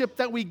worship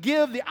that we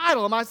give the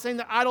idol. Am I saying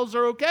that idols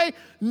are okay?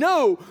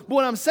 No. But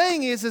what I'm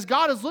saying is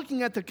God is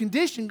looking at the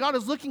condition, God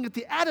is looking at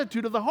the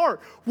attitude of the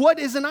heart. What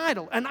is an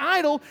idol? An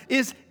idol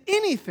is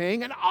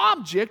anything, an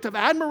object of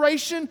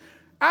admiration,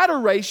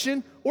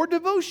 adoration, or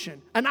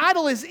devotion. An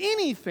idol is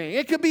anything.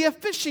 It could be a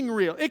fishing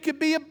reel, it could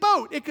be a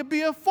boat, it could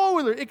be a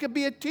four-wheeler, it could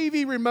be a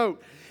TV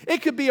remote.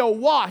 It could be a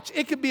watch.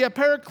 It could be a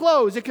pair of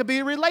clothes. It could be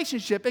a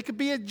relationship. It could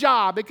be a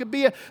job. It could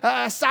be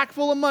a sack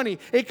full of money.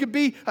 It could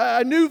be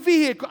a new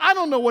vehicle. I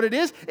don't know what it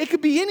is. It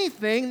could be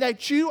anything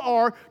that you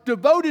are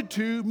devoted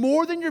to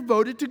more than you're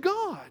devoted to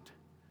God.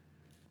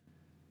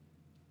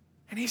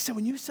 And he said,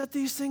 when you set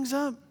these things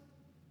up,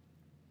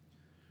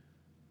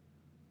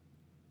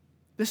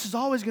 this is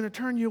always going to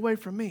turn you away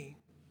from me.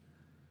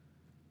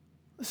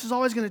 This is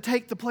always going to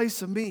take the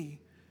place of me.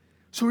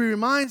 So he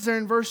reminds there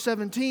in verse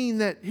 17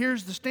 that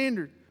here's the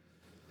standard.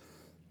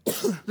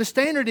 The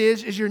standard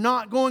is you're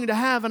not going to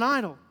have an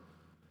idol.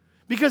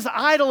 Because the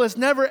idol is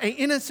never an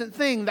innocent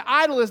thing. The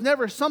idol is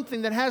never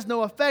something that has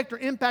no effect or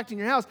impact in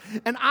your house.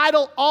 An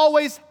idol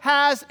always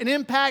has an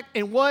impact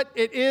in what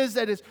it is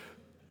that is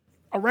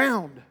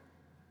around.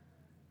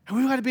 And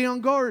we've got to be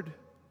on guard.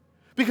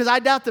 Because I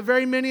doubt that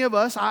very many of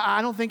us,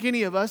 I don't think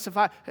any of us,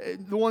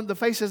 the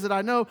faces that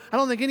I know, I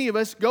don't think any of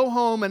us go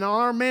home and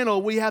on our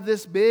mantle we have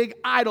this big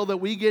idol that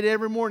we get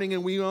every morning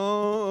and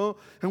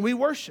we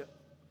worship.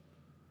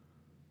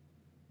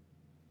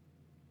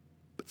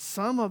 But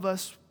some of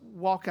us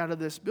walk out of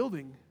this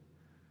building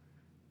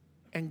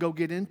and go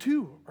get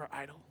into our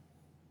idol.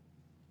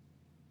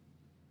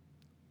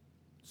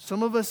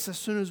 Some of us, as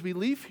soon as we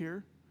leave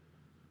here,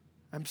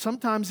 and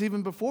sometimes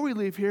even before we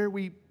leave here,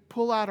 we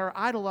pull out our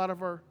idol out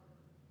of our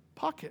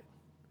pocket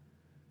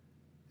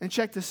and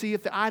check to see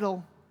if the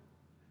idol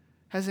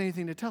has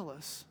anything to tell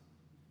us.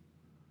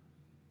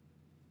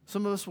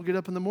 Some of us will get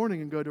up in the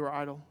morning and go to our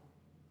idol.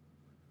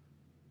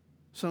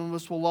 Some of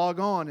us will log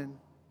on and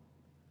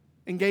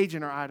engage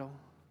in our idol.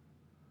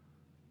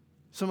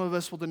 Some of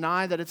us will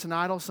deny that it's an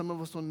idol. Some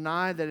of us will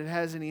deny that it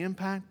has any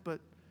impact.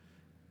 But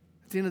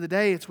at the end of the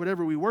day, it's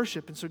whatever we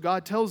worship. And so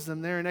God tells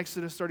them there in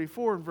Exodus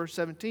 34 and verse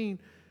 17,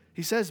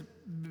 He says,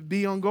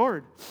 be on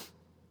guard.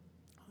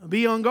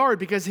 Be on guard,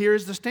 because here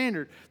is the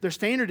standard. The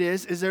standard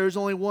is there is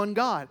only one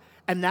God,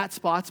 and that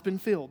spot's been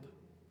filled.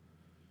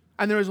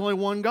 And there is only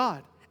one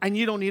God, and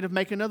you don't need to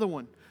make another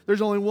one.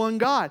 There's only one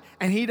God,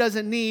 and He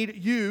doesn't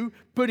need you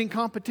putting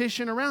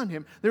competition around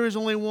Him. There is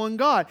only one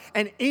God,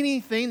 and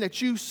anything that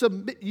you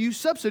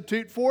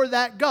substitute for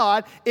that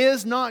God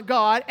is not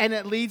God, and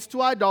it leads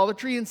to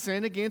idolatry and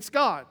sin against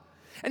God.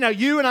 And now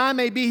you and I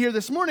may be here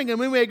this morning, and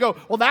we may go,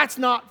 well, that's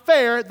not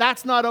fair,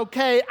 that's not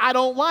okay, I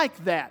don't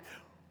like that.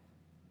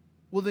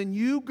 Well, then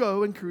you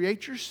go and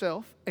create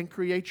yourself and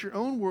create your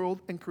own world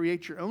and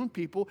create your own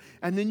people,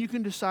 and then you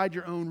can decide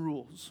your own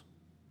rules.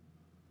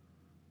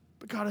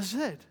 But God has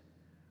said,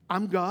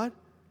 I'm God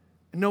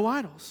and no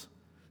idols.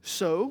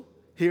 So,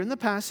 here in the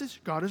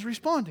passage, God is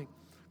responding.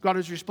 God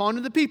is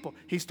responding to the people.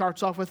 He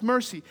starts off with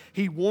mercy.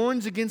 He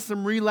warns against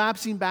them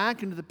relapsing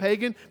back into the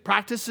pagan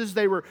practices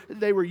they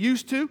were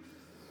used to.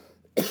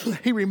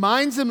 He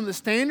reminds them of the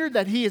standard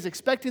that He is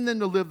expecting them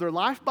to live their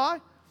life by.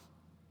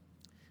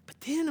 But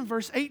then in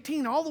verse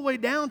 18, all the way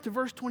down to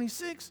verse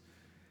 26,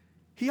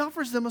 He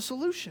offers them a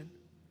solution.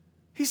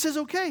 He says,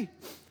 okay,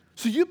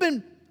 so you've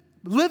been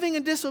living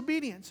in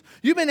disobedience.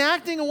 You've been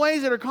acting in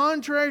ways that are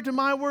contrary to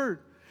my word.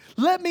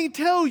 Let me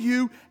tell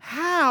you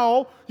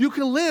how you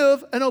can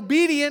live an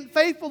obedient,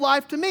 faithful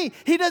life to me.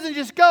 He doesn't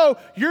just go,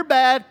 you're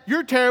bad,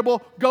 you're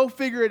terrible, go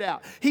figure it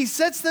out. He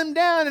sets them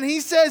down and He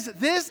says,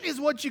 this is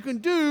what you can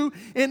do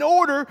in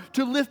order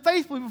to live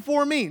faithfully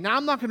before me. Now,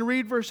 I'm not going to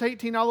read verse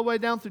 18 all the way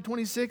down through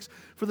 26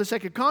 for the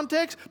sake of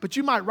context, but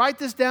you might write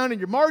this down in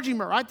your margin, you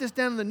might write this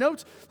down in the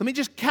notes. Let me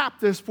just cap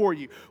this for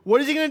you.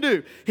 What is He going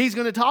to do? He's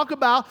going to talk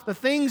about the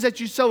things that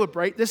you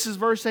celebrate. This is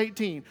verse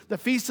 18, the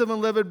Feast of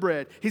Unleavened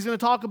Bread. He's going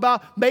to talk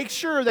about make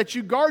sure that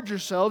you guard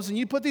yourselves and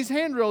you put these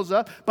handrails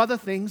up by the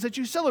things that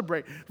you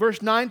celebrate.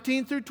 Verse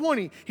 19 through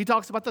 20, He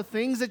talks about the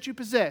things that you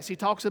possess. He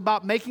talks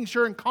about making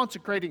sure and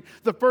consecrating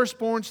the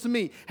firstborns to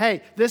me.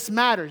 Hey, this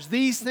matters.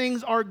 These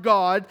things are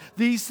God.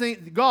 These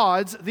things,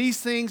 God's.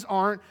 These things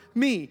aren't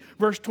me.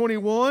 Verse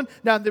 21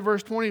 down to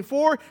verse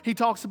 24, He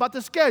talks about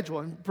the schedule.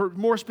 And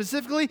more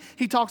specifically,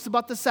 He talks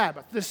about the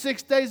Sabbath. The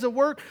 6 days of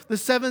work, the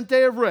seventh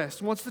day of rest.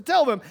 He wants to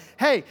tell them,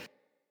 hey,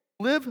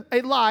 live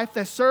a life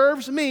that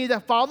serves me,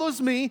 that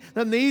follows me,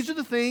 then these are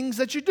the things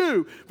that you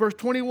do. Verse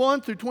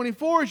 21 through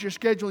 24 is your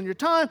schedule and your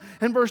time.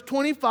 And verse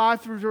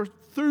 25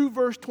 through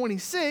verse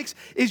 26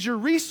 is your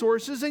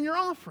resources and your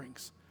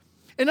offerings.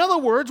 In other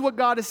words, what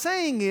God is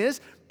saying is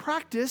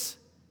practice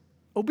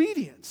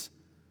obedience.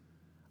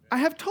 I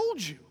have told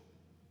you.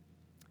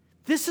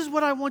 This is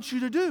what I want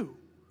you to do.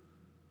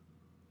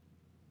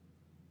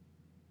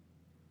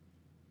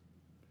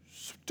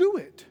 So do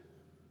it.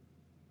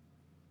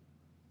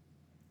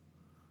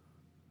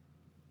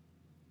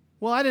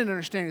 Well, I didn't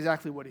understand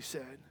exactly what He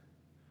said.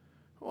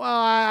 Well,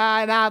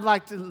 I'd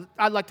like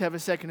to have a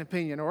second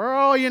opinion. Or,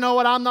 oh, you know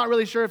what, I'm not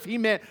really sure if He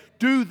meant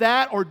do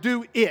that or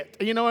do it.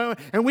 You know,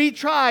 and we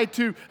try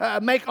to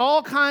make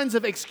all kinds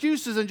of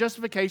excuses and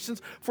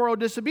justifications for our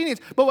disobedience.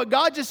 But what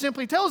God just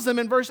simply tells them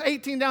in verse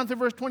 18 down to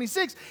verse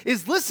 26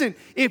 is, listen,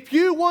 if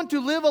you want to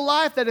live a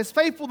life that is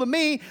faithful to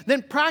me,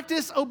 then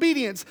practice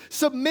obedience.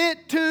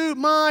 Submit to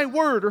my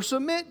word, or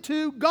submit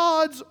to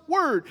God's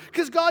word.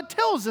 Because God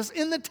tells us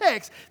in the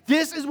text,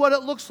 this is what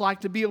it looks like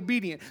to be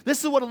obedient.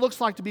 This is what it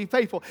looks like to be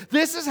faithful.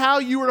 This is how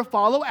you are to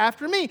follow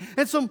after me.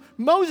 And so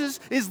Moses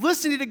is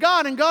listening to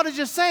God, and God is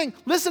just saying,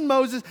 listen,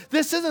 Moses,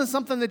 this isn't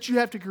something that you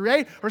have to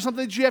create or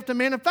something that you have to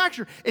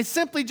manufacture. It's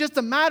simply just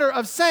a matter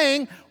of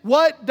saying,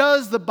 what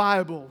does the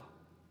Bible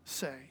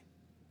say?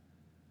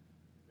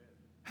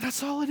 And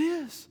that's all it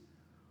is.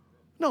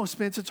 No,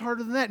 Spence, it's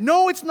harder than that.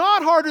 No, it's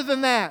not harder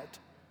than that.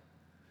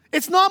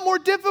 It's not more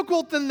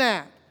difficult than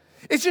that.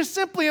 It's just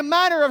simply a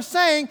matter of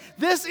saying,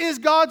 this is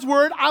God's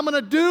word. I'm going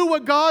to do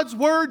what God's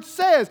word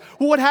says.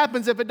 Well, what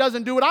happens if it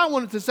doesn't do what I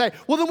want it to say?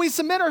 Well, then we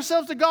submit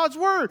ourselves to God's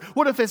word.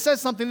 What if it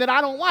says something that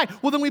I don't like?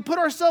 Well, then we put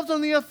ourselves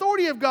on the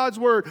authority of God's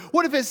word.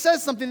 What if it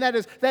says something that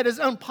is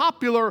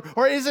unpopular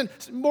or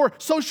isn't more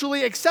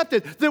socially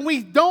accepted? Then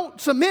we don't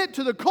submit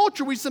to the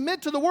culture. We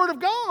submit to the word of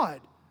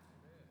God.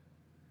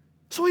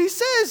 So he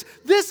says,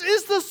 this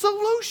is the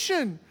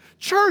solution.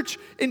 Church,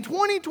 in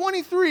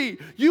 2023,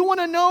 you want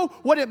to know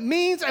what it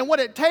means and what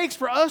it takes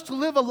for us to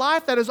live a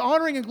life that is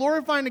honoring and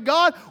glorifying to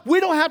God?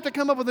 We don't have to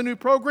come up with a new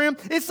program.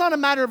 It's not a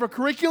matter of a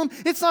curriculum.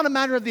 It's not a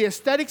matter of the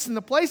aesthetics in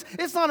the place.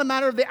 It's not a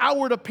matter of the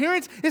outward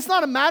appearance. It's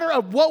not a matter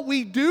of what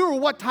we do or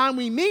what time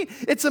we meet.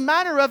 It's a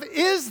matter of,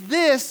 is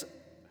this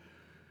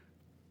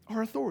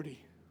our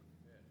authority?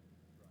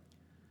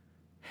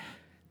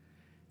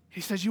 He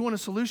says, you want a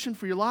solution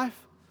for your life?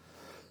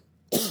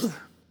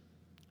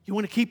 You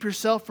want to keep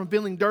yourself from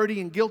feeling dirty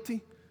and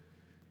guilty?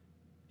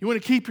 You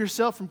want to keep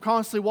yourself from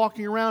constantly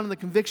walking around in the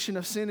conviction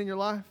of sin in your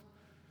life?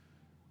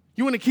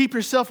 You want to keep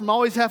yourself from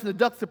always having to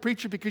duck the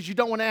preacher because you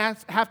don't want to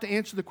have to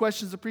answer the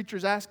questions the preacher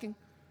is asking?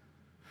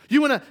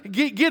 You want to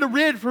get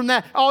rid from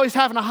that, always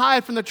having to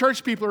hide from the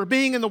church people or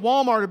being in the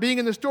Walmart or being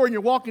in the store and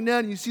you're walking down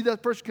and you see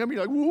that person coming,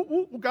 you're like,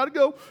 whoa,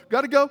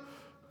 gotta go.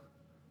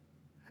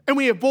 And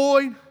we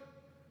avoid.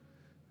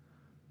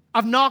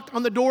 I've knocked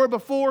on the door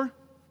before.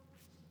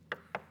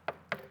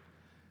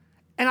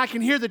 And I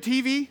can hear the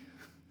TV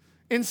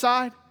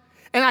inside.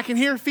 And I can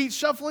hear feet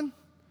shuffling.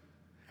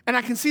 And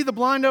I can see the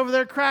blind over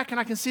there crack. And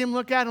I can see him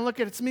look at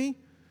it's me.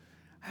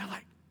 And I'm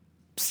like,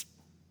 psst,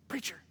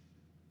 preacher,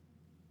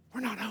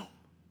 we're not home.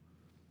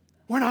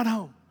 We're not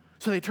home.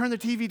 So they turn the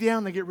TV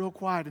down. They get real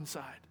quiet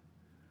inside.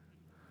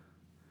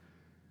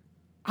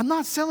 I'm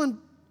not selling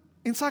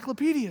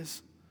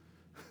encyclopedias.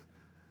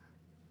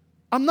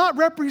 I'm not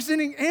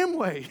representing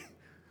Amway.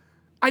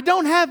 I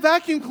don't have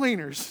vacuum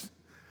cleaners.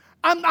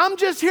 I'm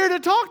just here to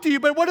talk to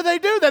you, but what do? They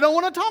don't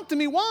want to talk to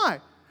me.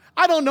 Why?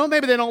 I don't know.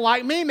 Maybe they don't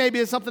like me. Maybe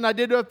it's something I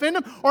did to offend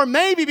them. Or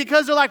maybe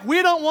because they're like,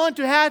 we don't want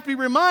to have to be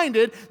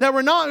reminded that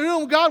we're not doing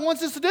what God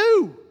wants us to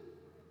do.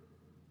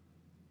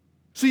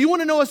 So you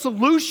want to know a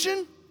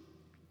solution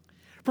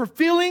for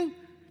feeling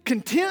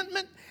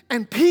contentment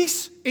and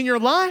peace in your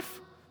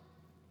life?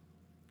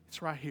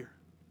 It's right here.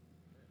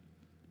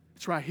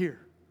 It's right here.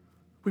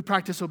 We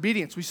practice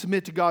obedience. We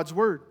submit to God's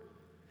word.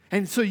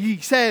 And so he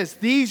says,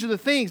 these are the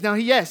things. Now,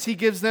 yes, he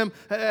gives them,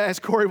 as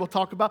Corey will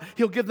talk about,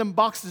 he'll give them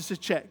boxes to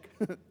check.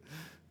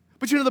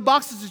 But the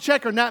boxes to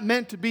check are not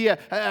meant to be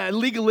a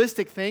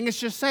legalistic thing. It's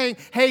just saying,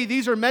 hey,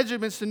 these are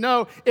measurements to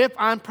know if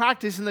I'm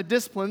practicing the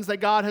disciplines that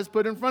God has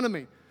put in front of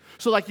me.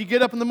 So like you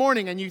get up in the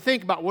morning and you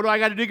think about, what do I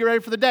got to do to get ready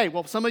for the day?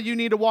 Well, some of you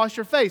need to wash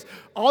your face.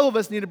 All of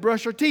us need to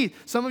brush our teeth.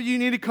 Some of you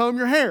need to comb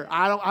your hair.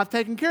 I've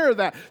taken care of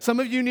that. Some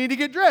of you need to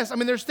get dressed.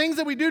 There's things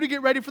that we do to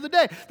get ready for the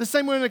day. The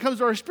same way when it comes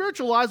to our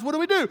spiritual lives,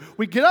 what do?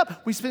 We get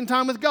up, we spend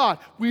time with God.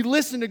 We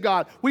listen to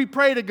God. We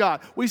pray to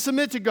God. We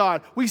submit to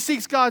God. We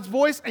seek God's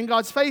voice and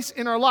God's face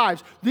in our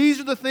lives.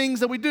 These are the things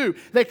that we do.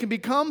 They can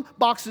become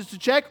boxes to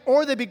check,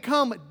 or they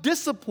become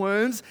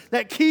disciplines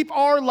that keep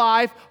our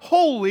life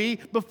holy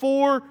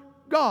before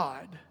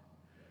God.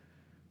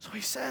 So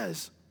he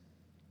says,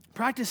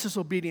 practice this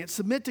obedience,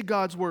 submit to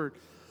God's word.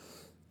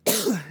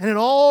 And it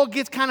all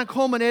gets kind of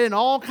culminated and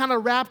all kind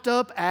of wrapped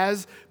up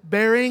as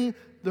bearing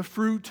the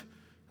fruit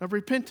of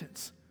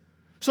repentance.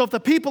 So if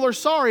the people are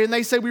sorry and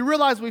they say, we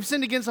realize we've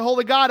sinned against the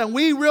holy God and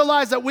we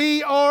realize that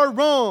we are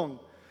wrong.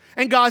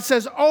 And God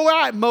says, all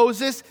right,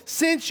 Moses,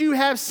 since you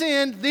have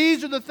sinned,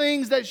 these are the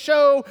things that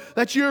show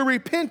that you're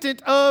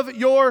repentant of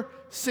your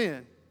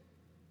sin.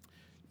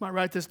 You might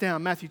write this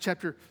down, Matthew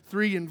chapter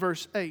 3 and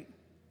verse 8.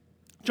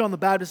 John the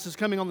Baptist is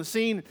coming on the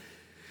scene.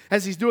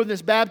 As he's doing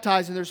this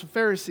baptizing, there's some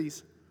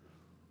Pharisees.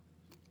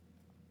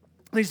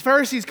 These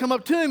Pharisees come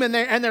up to him and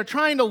they're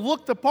trying to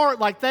look the part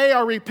like they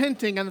are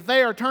repenting and that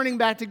they are turning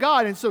back to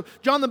God. And so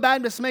John the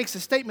Baptist makes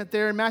a statement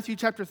there in Matthew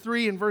chapter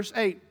 3 and verse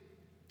 8.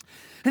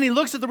 And he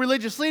looks at the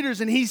religious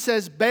leaders and he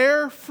says,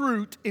 bear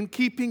fruit in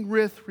keeping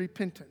with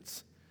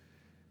repentance.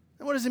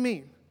 And what does he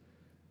mean?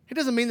 He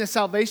doesn't mean that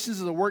salvation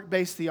is a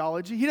work-based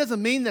theology. He doesn't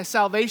mean that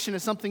salvation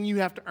is something you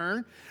have to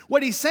earn.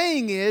 What he's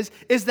saying is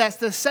that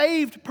the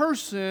saved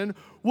person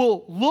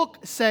will look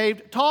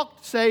saved, talk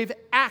saved,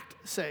 act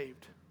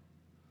saved.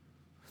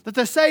 That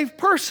the saved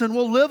person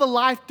will live a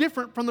life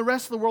different from the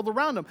rest of the world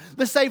around them.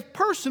 The saved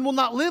person will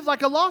not live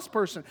like a lost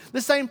person.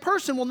 The same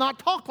person will not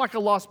talk like a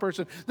lost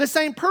person. The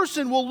same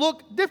person will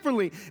look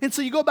differently. And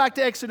so you go back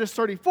to Exodus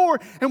 34,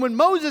 and when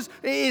Moses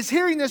is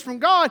hearing this from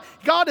God,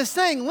 God is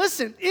saying,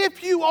 listen,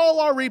 if you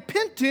all are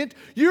repentant,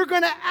 you're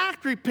going to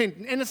act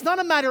repentant. And it's not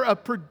a matter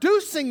of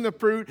producing the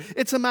fruit,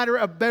 it's a matter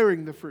of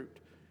bearing the fruit.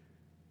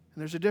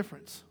 And there's a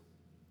difference.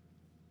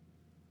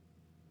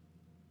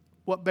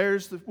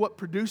 What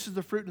produces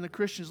the fruit in the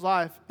Christian's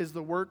life is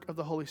the work of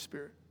the Holy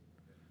Spirit.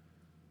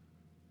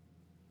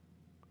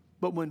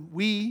 But when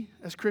we,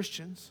 as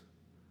Christians,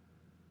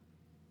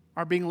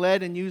 are being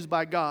led and used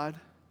by God,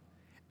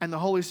 and the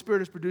Holy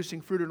Spirit is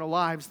producing fruit in our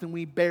lives, then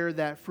we bear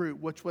that fruit.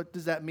 What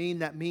does that mean?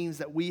 That means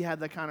that we have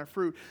the kind of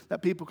fruit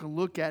that people can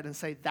look at and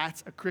say,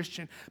 that's a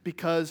Christian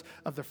because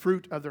of the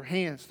fruit of their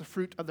hands, the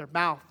fruit of their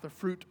mouth, the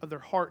fruit of their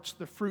hearts,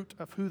 the fruit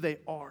of who they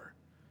are.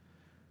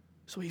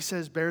 So he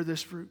says, bear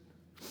this fruit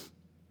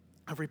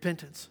of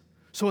repentance.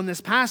 So in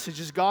this passage,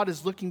 as God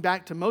is looking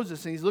back to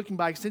Moses, and he's looking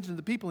by extension to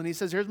the people, and he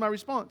says, here's my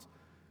response.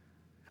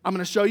 I'm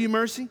going to show you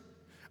mercy.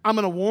 I'm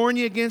going to warn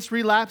you against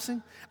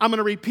relapsing. I'm going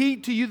to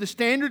repeat to you the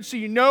standards so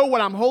you know what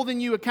I'm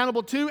holding you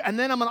accountable to. And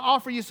then I'm going to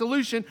offer you a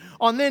solution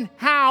on then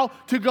how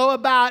to go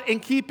about in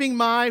keeping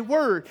my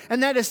word.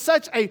 And that is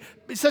such a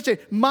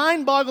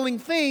mind-boggling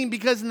thing,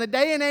 because in the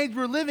day and age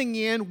we're living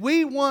in,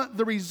 we want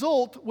the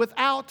result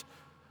without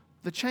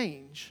the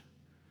change.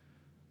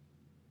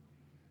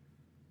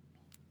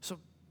 So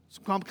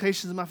some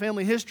complications in my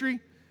family history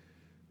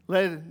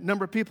led a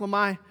number of people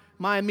in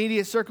my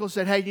immediate circle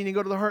said, hey, you need to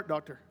go to the heart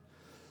doctor.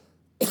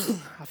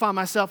 I found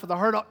myself at the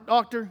heart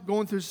doctor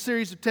going through a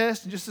series of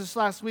tests, and just this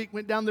last week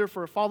went down there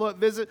for a follow-up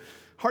visit.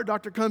 Heart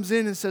doctor comes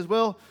in and says,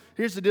 well,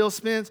 here's the deal,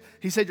 Spence.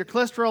 He said your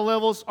cholesterol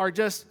levels are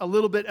just a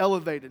little bit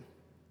elevated,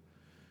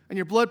 and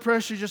your blood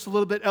pressure is just a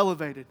little bit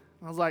elevated.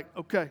 I was like,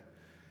 okay.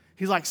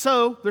 He's like,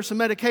 so there's some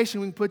medication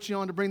we can put you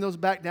on to bring those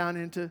back down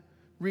into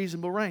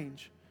reasonable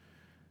range.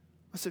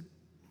 I said,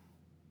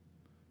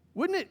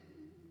 wouldn't it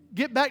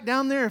get back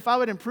down there if I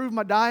would improve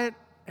my diet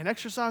and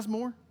exercise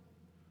more?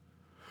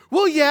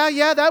 Well,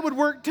 yeah, that would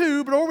work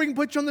too, or we can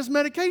put you on this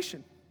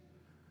medication.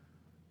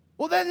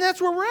 Well, then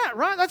that's where we're at,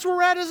 right? That's where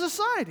we're at as a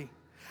society.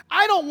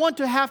 I don't want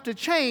to have to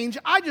change.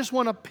 I just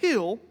want a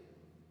pill,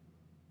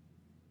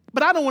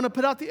 but I don't want to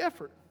put out the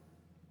effort.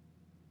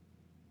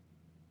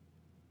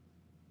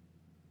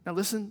 Now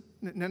listen,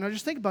 now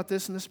just think about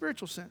this in the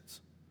spiritual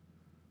sense.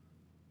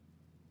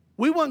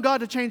 We want God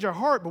to change our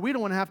heart, but we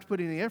don't want to have to put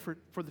any effort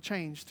for the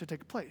change to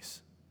take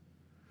place.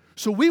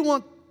 So we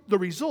want the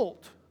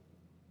result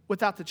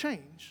without the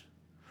change.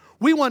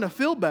 We want to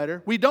feel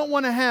better. We don't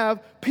want to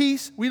have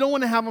peace. We don't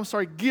want to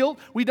have, guilt.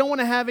 We don't want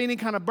to have any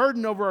kind of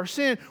burden over our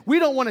sin. We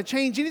don't want to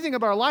change anything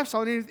about our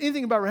lifestyle,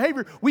 anything about our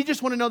behavior. We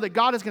just want to know that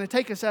God is going to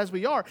take us as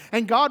we are.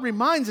 And God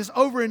reminds us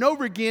over and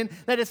over again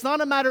that it's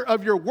not a matter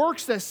of your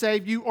works that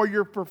save you or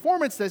your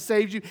performance that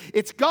saves you.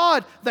 It's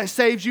God that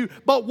saves you.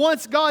 But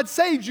once God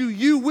saves you,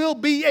 you will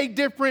be a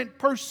different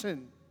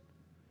person.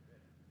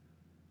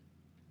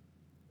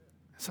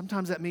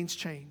 Sometimes that means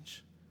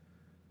change.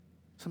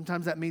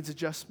 Sometimes that means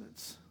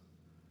adjustments.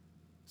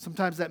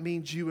 Sometimes that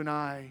means you and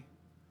I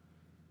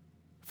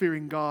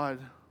fearing God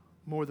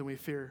more than we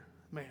fear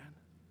man.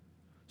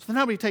 So then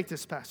how do we take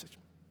this passage?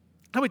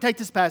 How do we take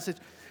this passage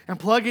and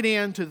plug it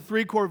into the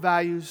three core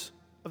values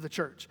of the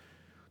church?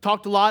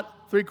 Talked a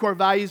lot, three core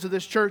values of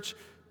this church: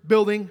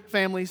 building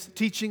families,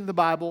 teaching the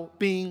Bible,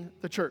 being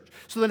the church.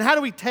 So then how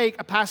do we take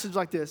a passage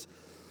like this,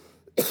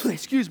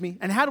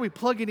 and how do we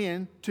plug it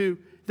in to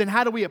then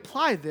how do we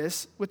apply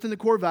this within the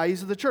core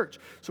values of the church?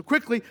 So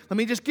quickly, let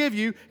me just give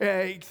you,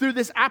 through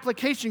this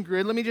application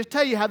grid, let me just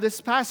tell you how this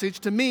passage,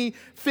 to me,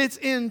 fits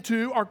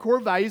into our core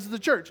values of the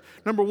church.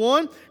 Number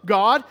one,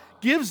 God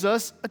gives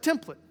us a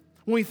template.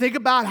 When we think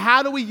about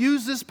how do we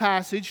use this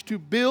passage to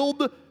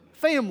build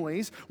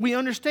families, we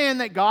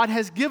understand that God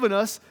has given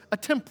us a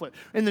template.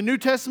 In the New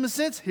Testament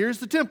sense, here's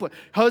the template.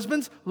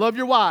 Husbands, love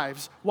your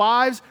wives.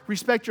 Wives,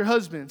 respect your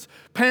husbands.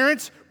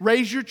 Parents,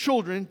 raise your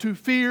children to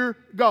fear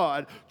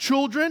God.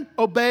 Children,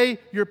 obey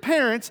your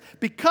parents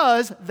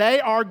because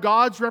they are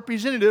God's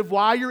representative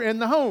while you're in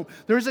the home.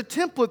 There's a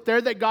template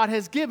there that God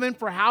has given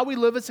for how we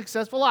live a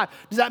successful life.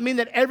 Does that mean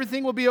that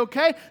everything will be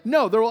okay?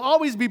 No, there will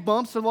always be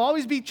bumps. There will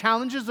always be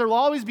challenges. There will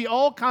always be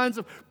all kinds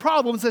of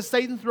problems that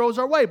Satan throws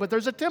our way, but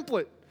there's a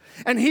template.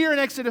 And here in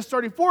Exodus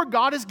 34,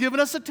 God has given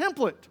us a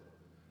template.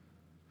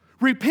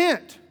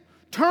 Repent,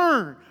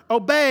 turn,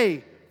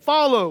 obey,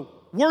 follow,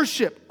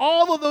 worship.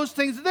 All of those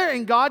things are there,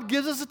 and God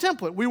gives us a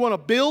template. We want to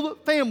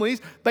build families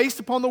based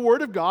upon the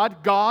Word of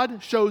God.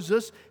 God shows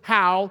us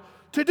how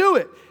to do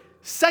it.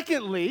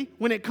 Secondly,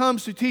 when it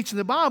comes to teaching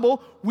the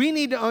Bible, we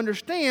need to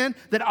understand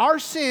that our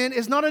sin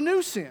is not a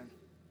new sin.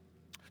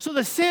 So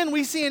the sin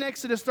we see in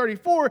Exodus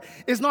 34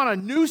 is not a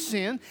new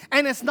sin,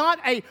 and it's not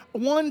a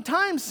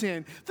one-time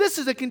sin. This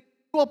is a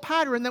continual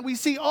pattern that we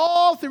see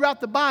all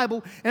throughout the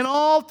Bible and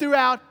all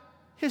throughout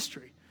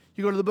history.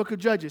 You go to the book of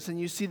Judges and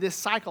you see this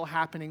cycle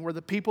happening where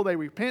the people, they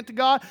repent to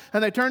God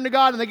and they turn to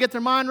God and they get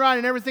their mind right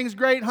and everything's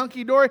great,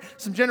 hunky-dory.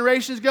 Some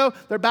generations go,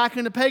 they're back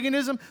into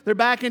paganism. They're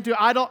back into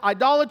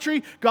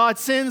idolatry. God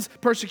sends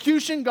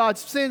persecution. God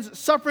sends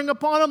suffering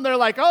upon them. They're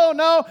like, oh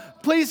no,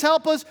 please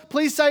help us.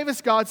 Please save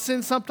us. God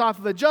sends some type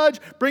of a judge,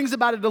 brings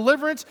about a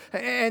deliverance,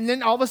 and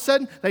then all of a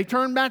sudden they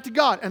turn back to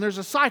God. And there's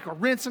a cycle,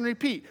 rinse and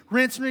repeat,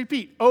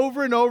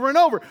 over and over and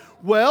over.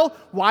 Well,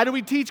 why do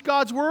we teach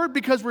God's word?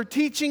 Because we're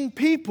teaching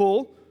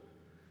people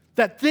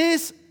that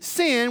this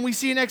sin we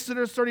see in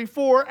Exodus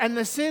 34 and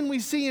the sin we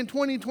see in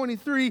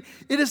 2023,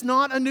 it is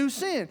not a new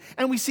sin.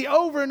 And we see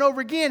over and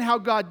over again how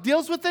God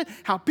deals with it,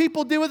 how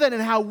people deal with it,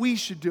 and how we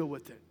should deal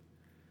with it.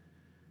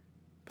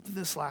 But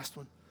this last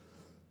one.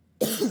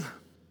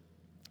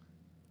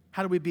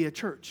 How do we be a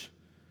church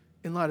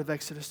in light of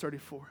Exodus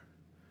 34?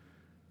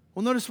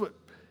 Well, notice what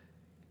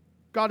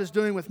God is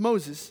doing with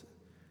Moses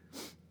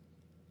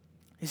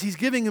is he's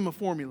giving him a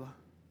formula.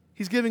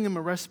 He's giving him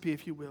a recipe,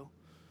 if you will.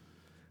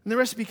 And the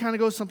recipe kind of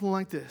goes something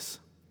like this.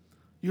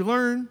 You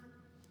learn,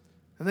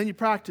 and then you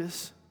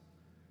practice,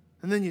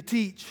 and then you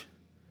teach,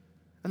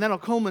 and that'll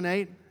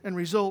culminate and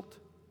result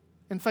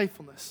in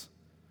faithfulness.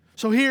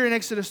 So here in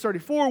Exodus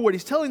 34, what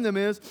he's telling them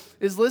is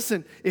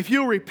listen, if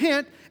you'll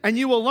repent and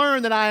you will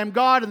learn that I am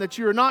God and that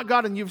you are not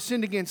God and you've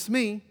sinned against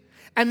me,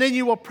 and then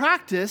you will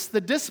practice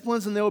the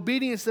disciplines and the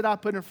obedience that I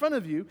put in front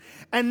of you,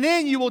 and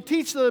then you will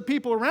teach the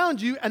people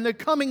around you and the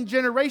coming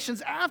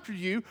generations after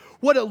you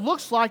what it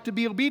looks like to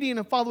be obedient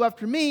and follow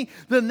after me,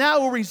 then that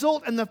will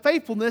result in the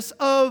faithfulness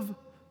of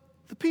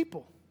the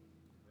people.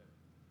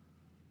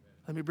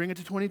 Let me bring it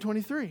to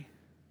 2023.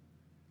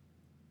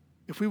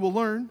 If we will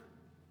learn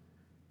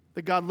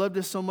that God loved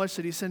us so much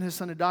that He sent His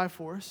Son to die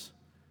for us,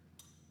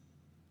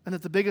 and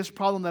that the biggest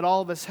problem that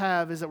all of us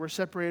have is that we're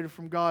separated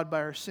from God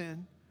by our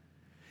sin,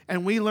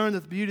 and we learn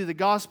that the beauty of the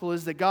gospel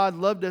is that God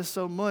loved us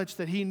so much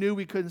that He knew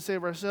we couldn't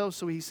save ourselves,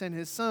 so He sent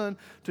His Son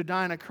to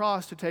die on a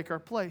cross to take our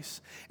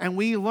place. And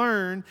we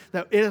learn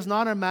that it is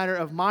not a matter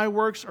of my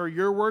works or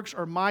your works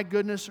or my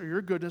goodness or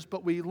your goodness,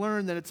 but we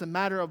learn that it's a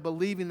matter of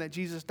believing that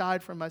Jesus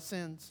died for my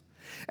sins.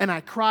 And I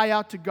cry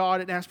out to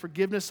God and ask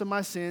forgiveness of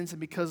my sins, and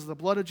because of the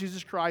blood of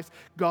Jesus Christ,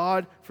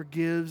 God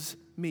forgives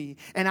me.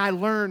 And I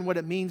learn what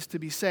it means to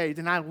be saved,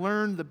 and I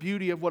learn the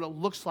beauty of what it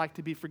looks like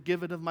to be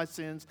forgiven of my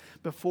sins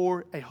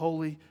before a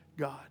holy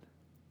God.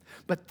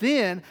 But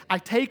then I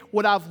take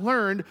what I've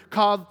learned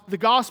called the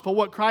gospel,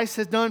 what Christ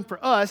has done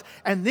for us,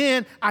 and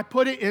then I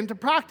put it into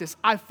practice.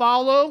 I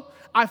follow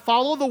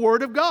the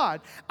Word of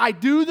God. I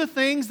do the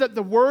things that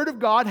the Word of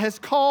God has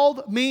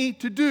called me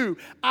to do.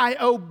 I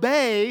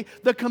obey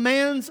the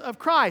commands of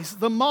Christ,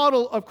 the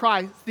model of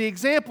Christ, the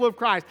example of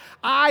Christ.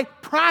 I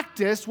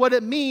practice what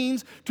it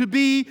means to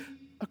be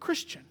a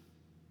Christian.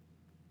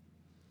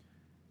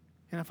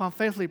 And if I'm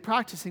faithfully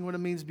practicing what it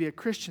means to be a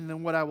Christian,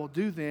 then what I will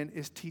do then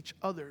is teach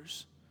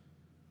others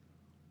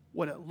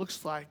what it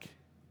looks like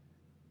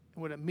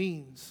and what it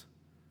means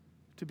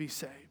to be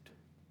saved.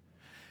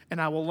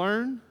 And I will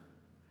learn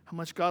how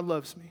much God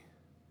loves me.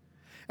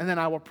 And then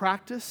I will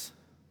practice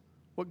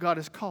what God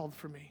has called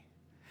for me.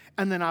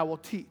 And then I will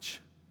teach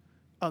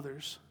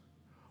others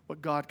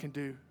what God can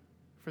do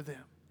for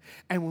them.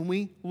 And when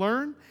we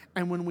learn,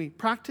 and when we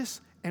practice,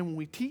 and when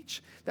we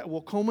teach, that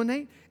will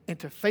culminate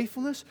into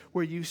faithfulness,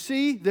 where you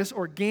see this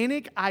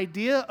organic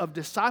idea of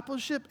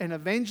discipleship and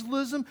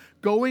evangelism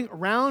going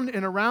around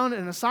and around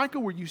in a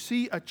cycle, where you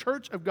see a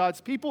church of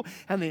God's people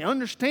and they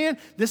understand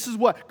this is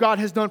what God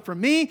has done for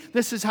me,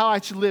 this is how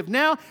I should live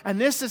now, and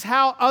this is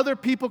how other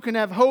people can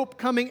have hope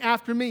coming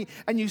after me.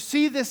 And you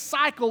see this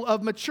cycle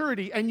of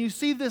maturity, and you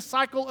see this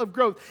cycle of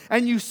growth,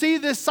 and you see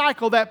this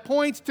cycle that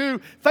points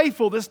to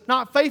faithfulness,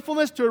 not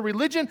faithfulness to a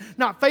religion,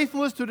 not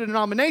faithfulness to a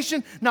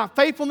denomination, not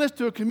faithfulness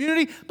to a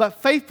community,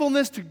 but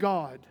faithfulness to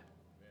God.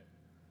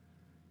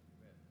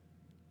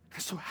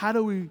 So how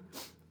do we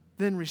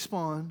then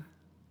respond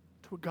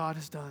to what God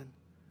has done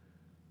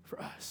for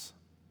us?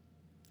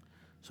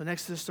 So in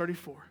Exodus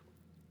 34,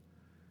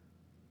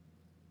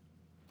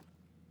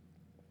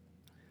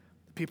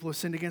 the people have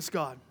sinned against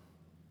God.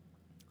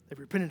 They've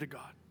repented to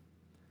God.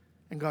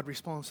 And God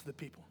responds to the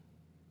people.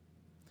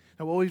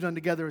 Now what we've done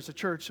together as a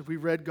church is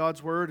we've read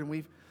God's Word and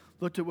we've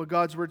looked at what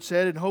God's Word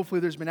said, and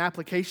hopefully there's been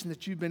application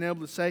that you've been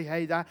able to say,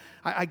 hey,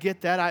 I get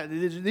that.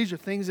 These are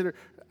things that are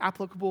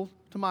applicable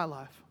to my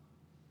life.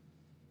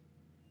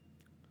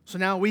 So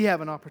now we have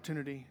an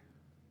opportunity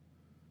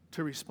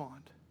to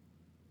respond.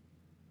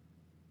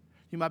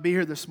 You might be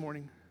here this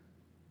morning,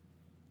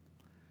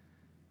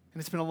 and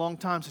it's been a long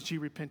time since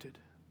you repented.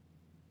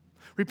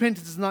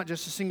 Repentance is not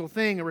just a single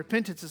thing. A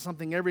repentance is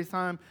something every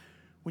time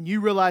when you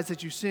realize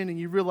that you sin and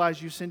you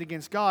realize you sinned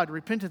against God.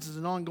 Repentance is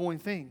an ongoing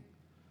thing.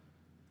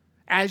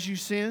 As you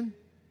sin,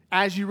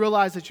 as you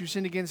realize that you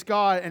sinned against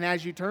God, and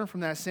as you turn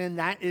from that sin,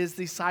 that is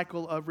the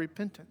cycle of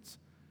repentance.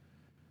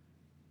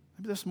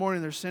 Maybe this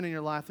morning there's sin in your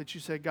life that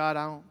you say,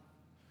 God,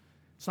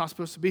 it's not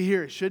supposed to be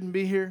here. It shouldn't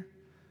be here.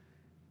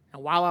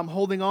 And while I'm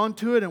holding on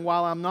to it and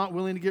while I'm not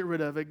willing to get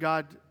rid of it,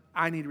 God,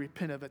 I need to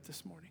repent of it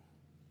this morning.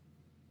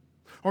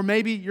 Or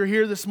maybe you're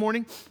here this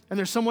morning and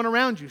there's someone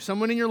around you,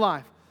 someone in your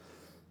life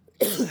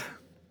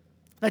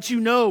that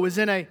you know is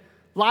in a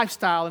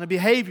lifestyle and a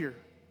behavior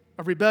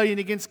of rebellion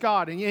against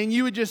God. And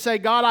you would just say,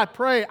 God, I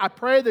pray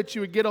that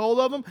you would get a hold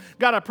of them.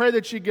 God, I pray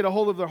that you get a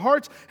hold of their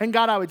hearts. And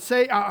God,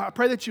 I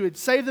pray that you would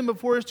save them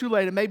before it's too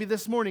late. And maybe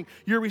this morning,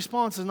 your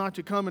response is not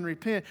to come and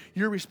repent.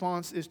 Your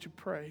response is to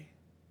pray.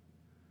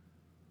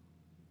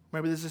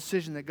 Maybe there's a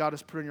decision that God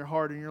has put in your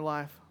heart, in your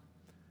life.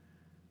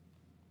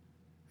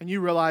 And you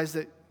realize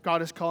that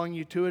God is calling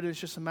you to it. It's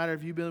just a matter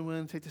of you being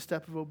willing to take the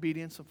step of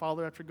obedience and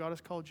follow after God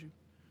has called you.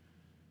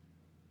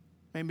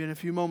 Maybe in a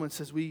few moments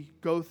as we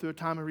go through a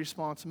time of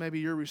response, maybe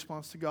your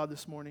response to God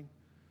this morning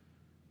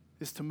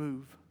is to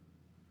move.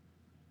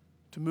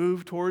 To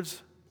move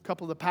towards a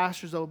couple of the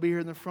pastors that will be here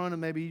in the front, and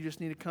maybe you just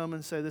need to come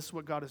and say, this is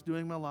what God is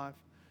doing in my life.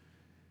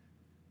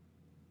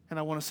 And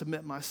I want to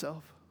submit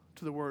myself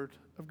to the Word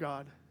of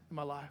God in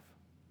my life.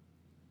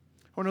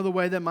 Or another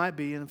way that might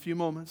be in a few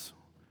moments.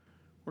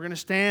 We're going to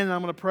stand and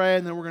I'm going to pray,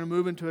 and then we're going to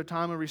move into a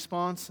time of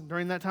response. And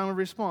during that time of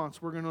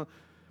response, we're going to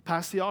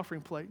pass the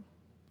offering plate.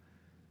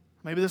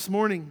 Maybe this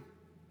morning,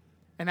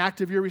 an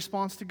act of your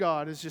response to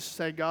God is just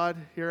say, God,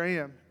 here I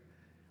am.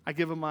 I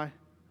give Him my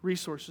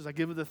resources. I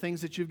give Him the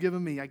things that you've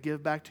given me. I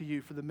give back to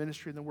you for the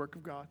ministry and the work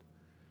of God.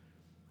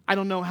 I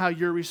don't know how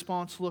your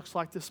response looks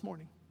like this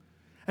morning.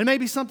 And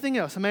maybe something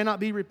else. It may not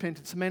be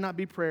repentance. It may not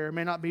be prayer. It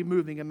may not be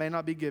moving. It may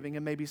not be giving.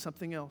 It may be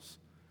something else.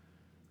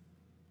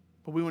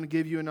 But we want to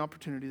give you an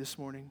opportunity this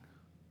morning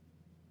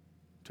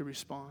to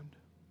respond.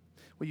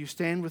 Will you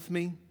stand with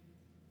me?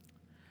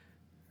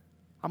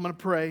 I'm going to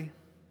pray.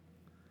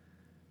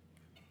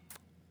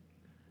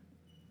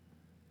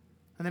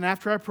 And then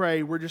after I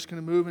pray, we're just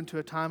going to move into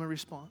a time of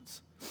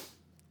response.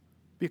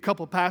 Be a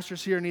couple of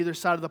pastors here on either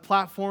side of the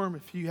platform.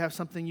 If you have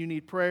something you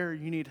need prayer or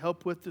you need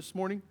help with this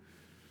morning.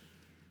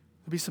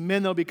 There'll be some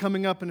men that will be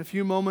coming up in a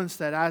few moments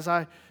that as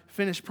I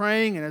finish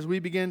praying and as we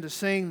begin to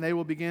sing, they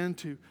will begin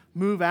to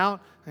move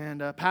out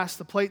and pass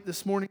the plate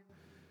this morning.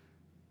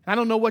 I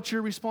don't know what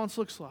your response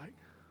looks like,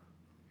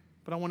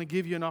 but I want to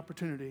give you an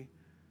opportunity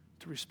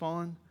to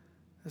respond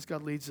as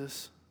God leads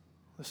us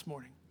this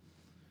morning.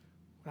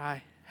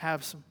 I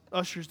have some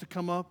ushers to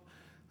come up.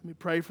 Let me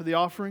pray for the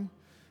offering,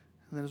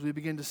 and then as we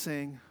begin to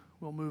sing,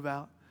 we'll move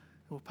out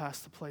and we'll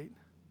pass the plate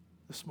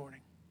this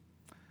morning.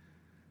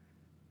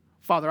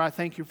 Father, I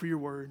thank you for your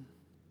word.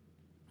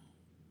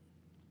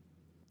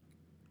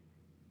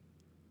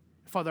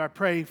 Father, I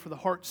pray for the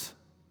hearts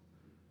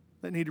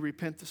that need to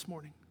repent this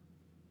morning.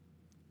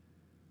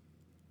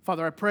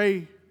 Father, I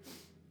pray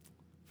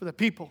for the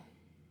people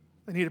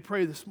that need to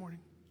pray this morning.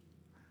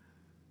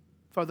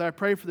 Father, I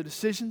pray for the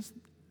decisions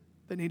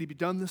that need to be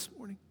done this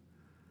morning.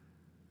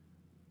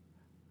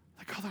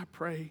 God, I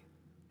pray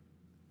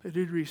that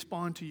they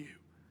respond to you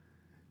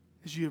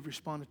as you have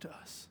responded to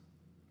us.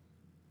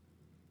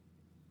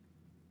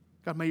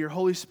 God, may your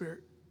Holy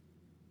Spirit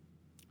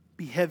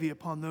be heavy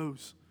upon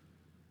those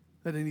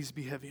that it needs to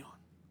be heavy on.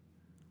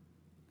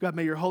 God,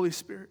 may your Holy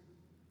Spirit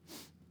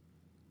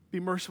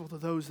be merciful to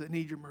those that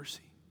need your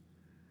mercy.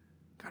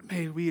 God,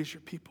 may we as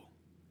your people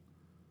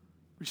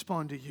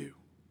respond to you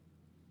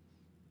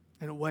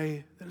in a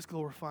way that is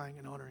glorifying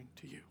and honoring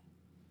to you.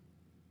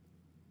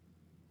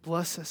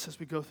 Bless us as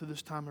we go through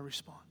this time of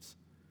response.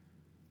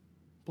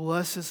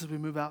 Bless us as we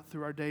move out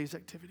through our day's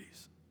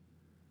activities.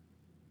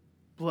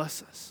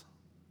 Bless us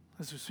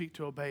as we seek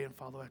to obey and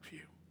follow after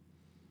you.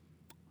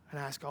 And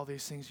I ask all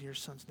these things in your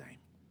Son's name.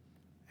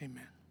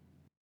 Amen.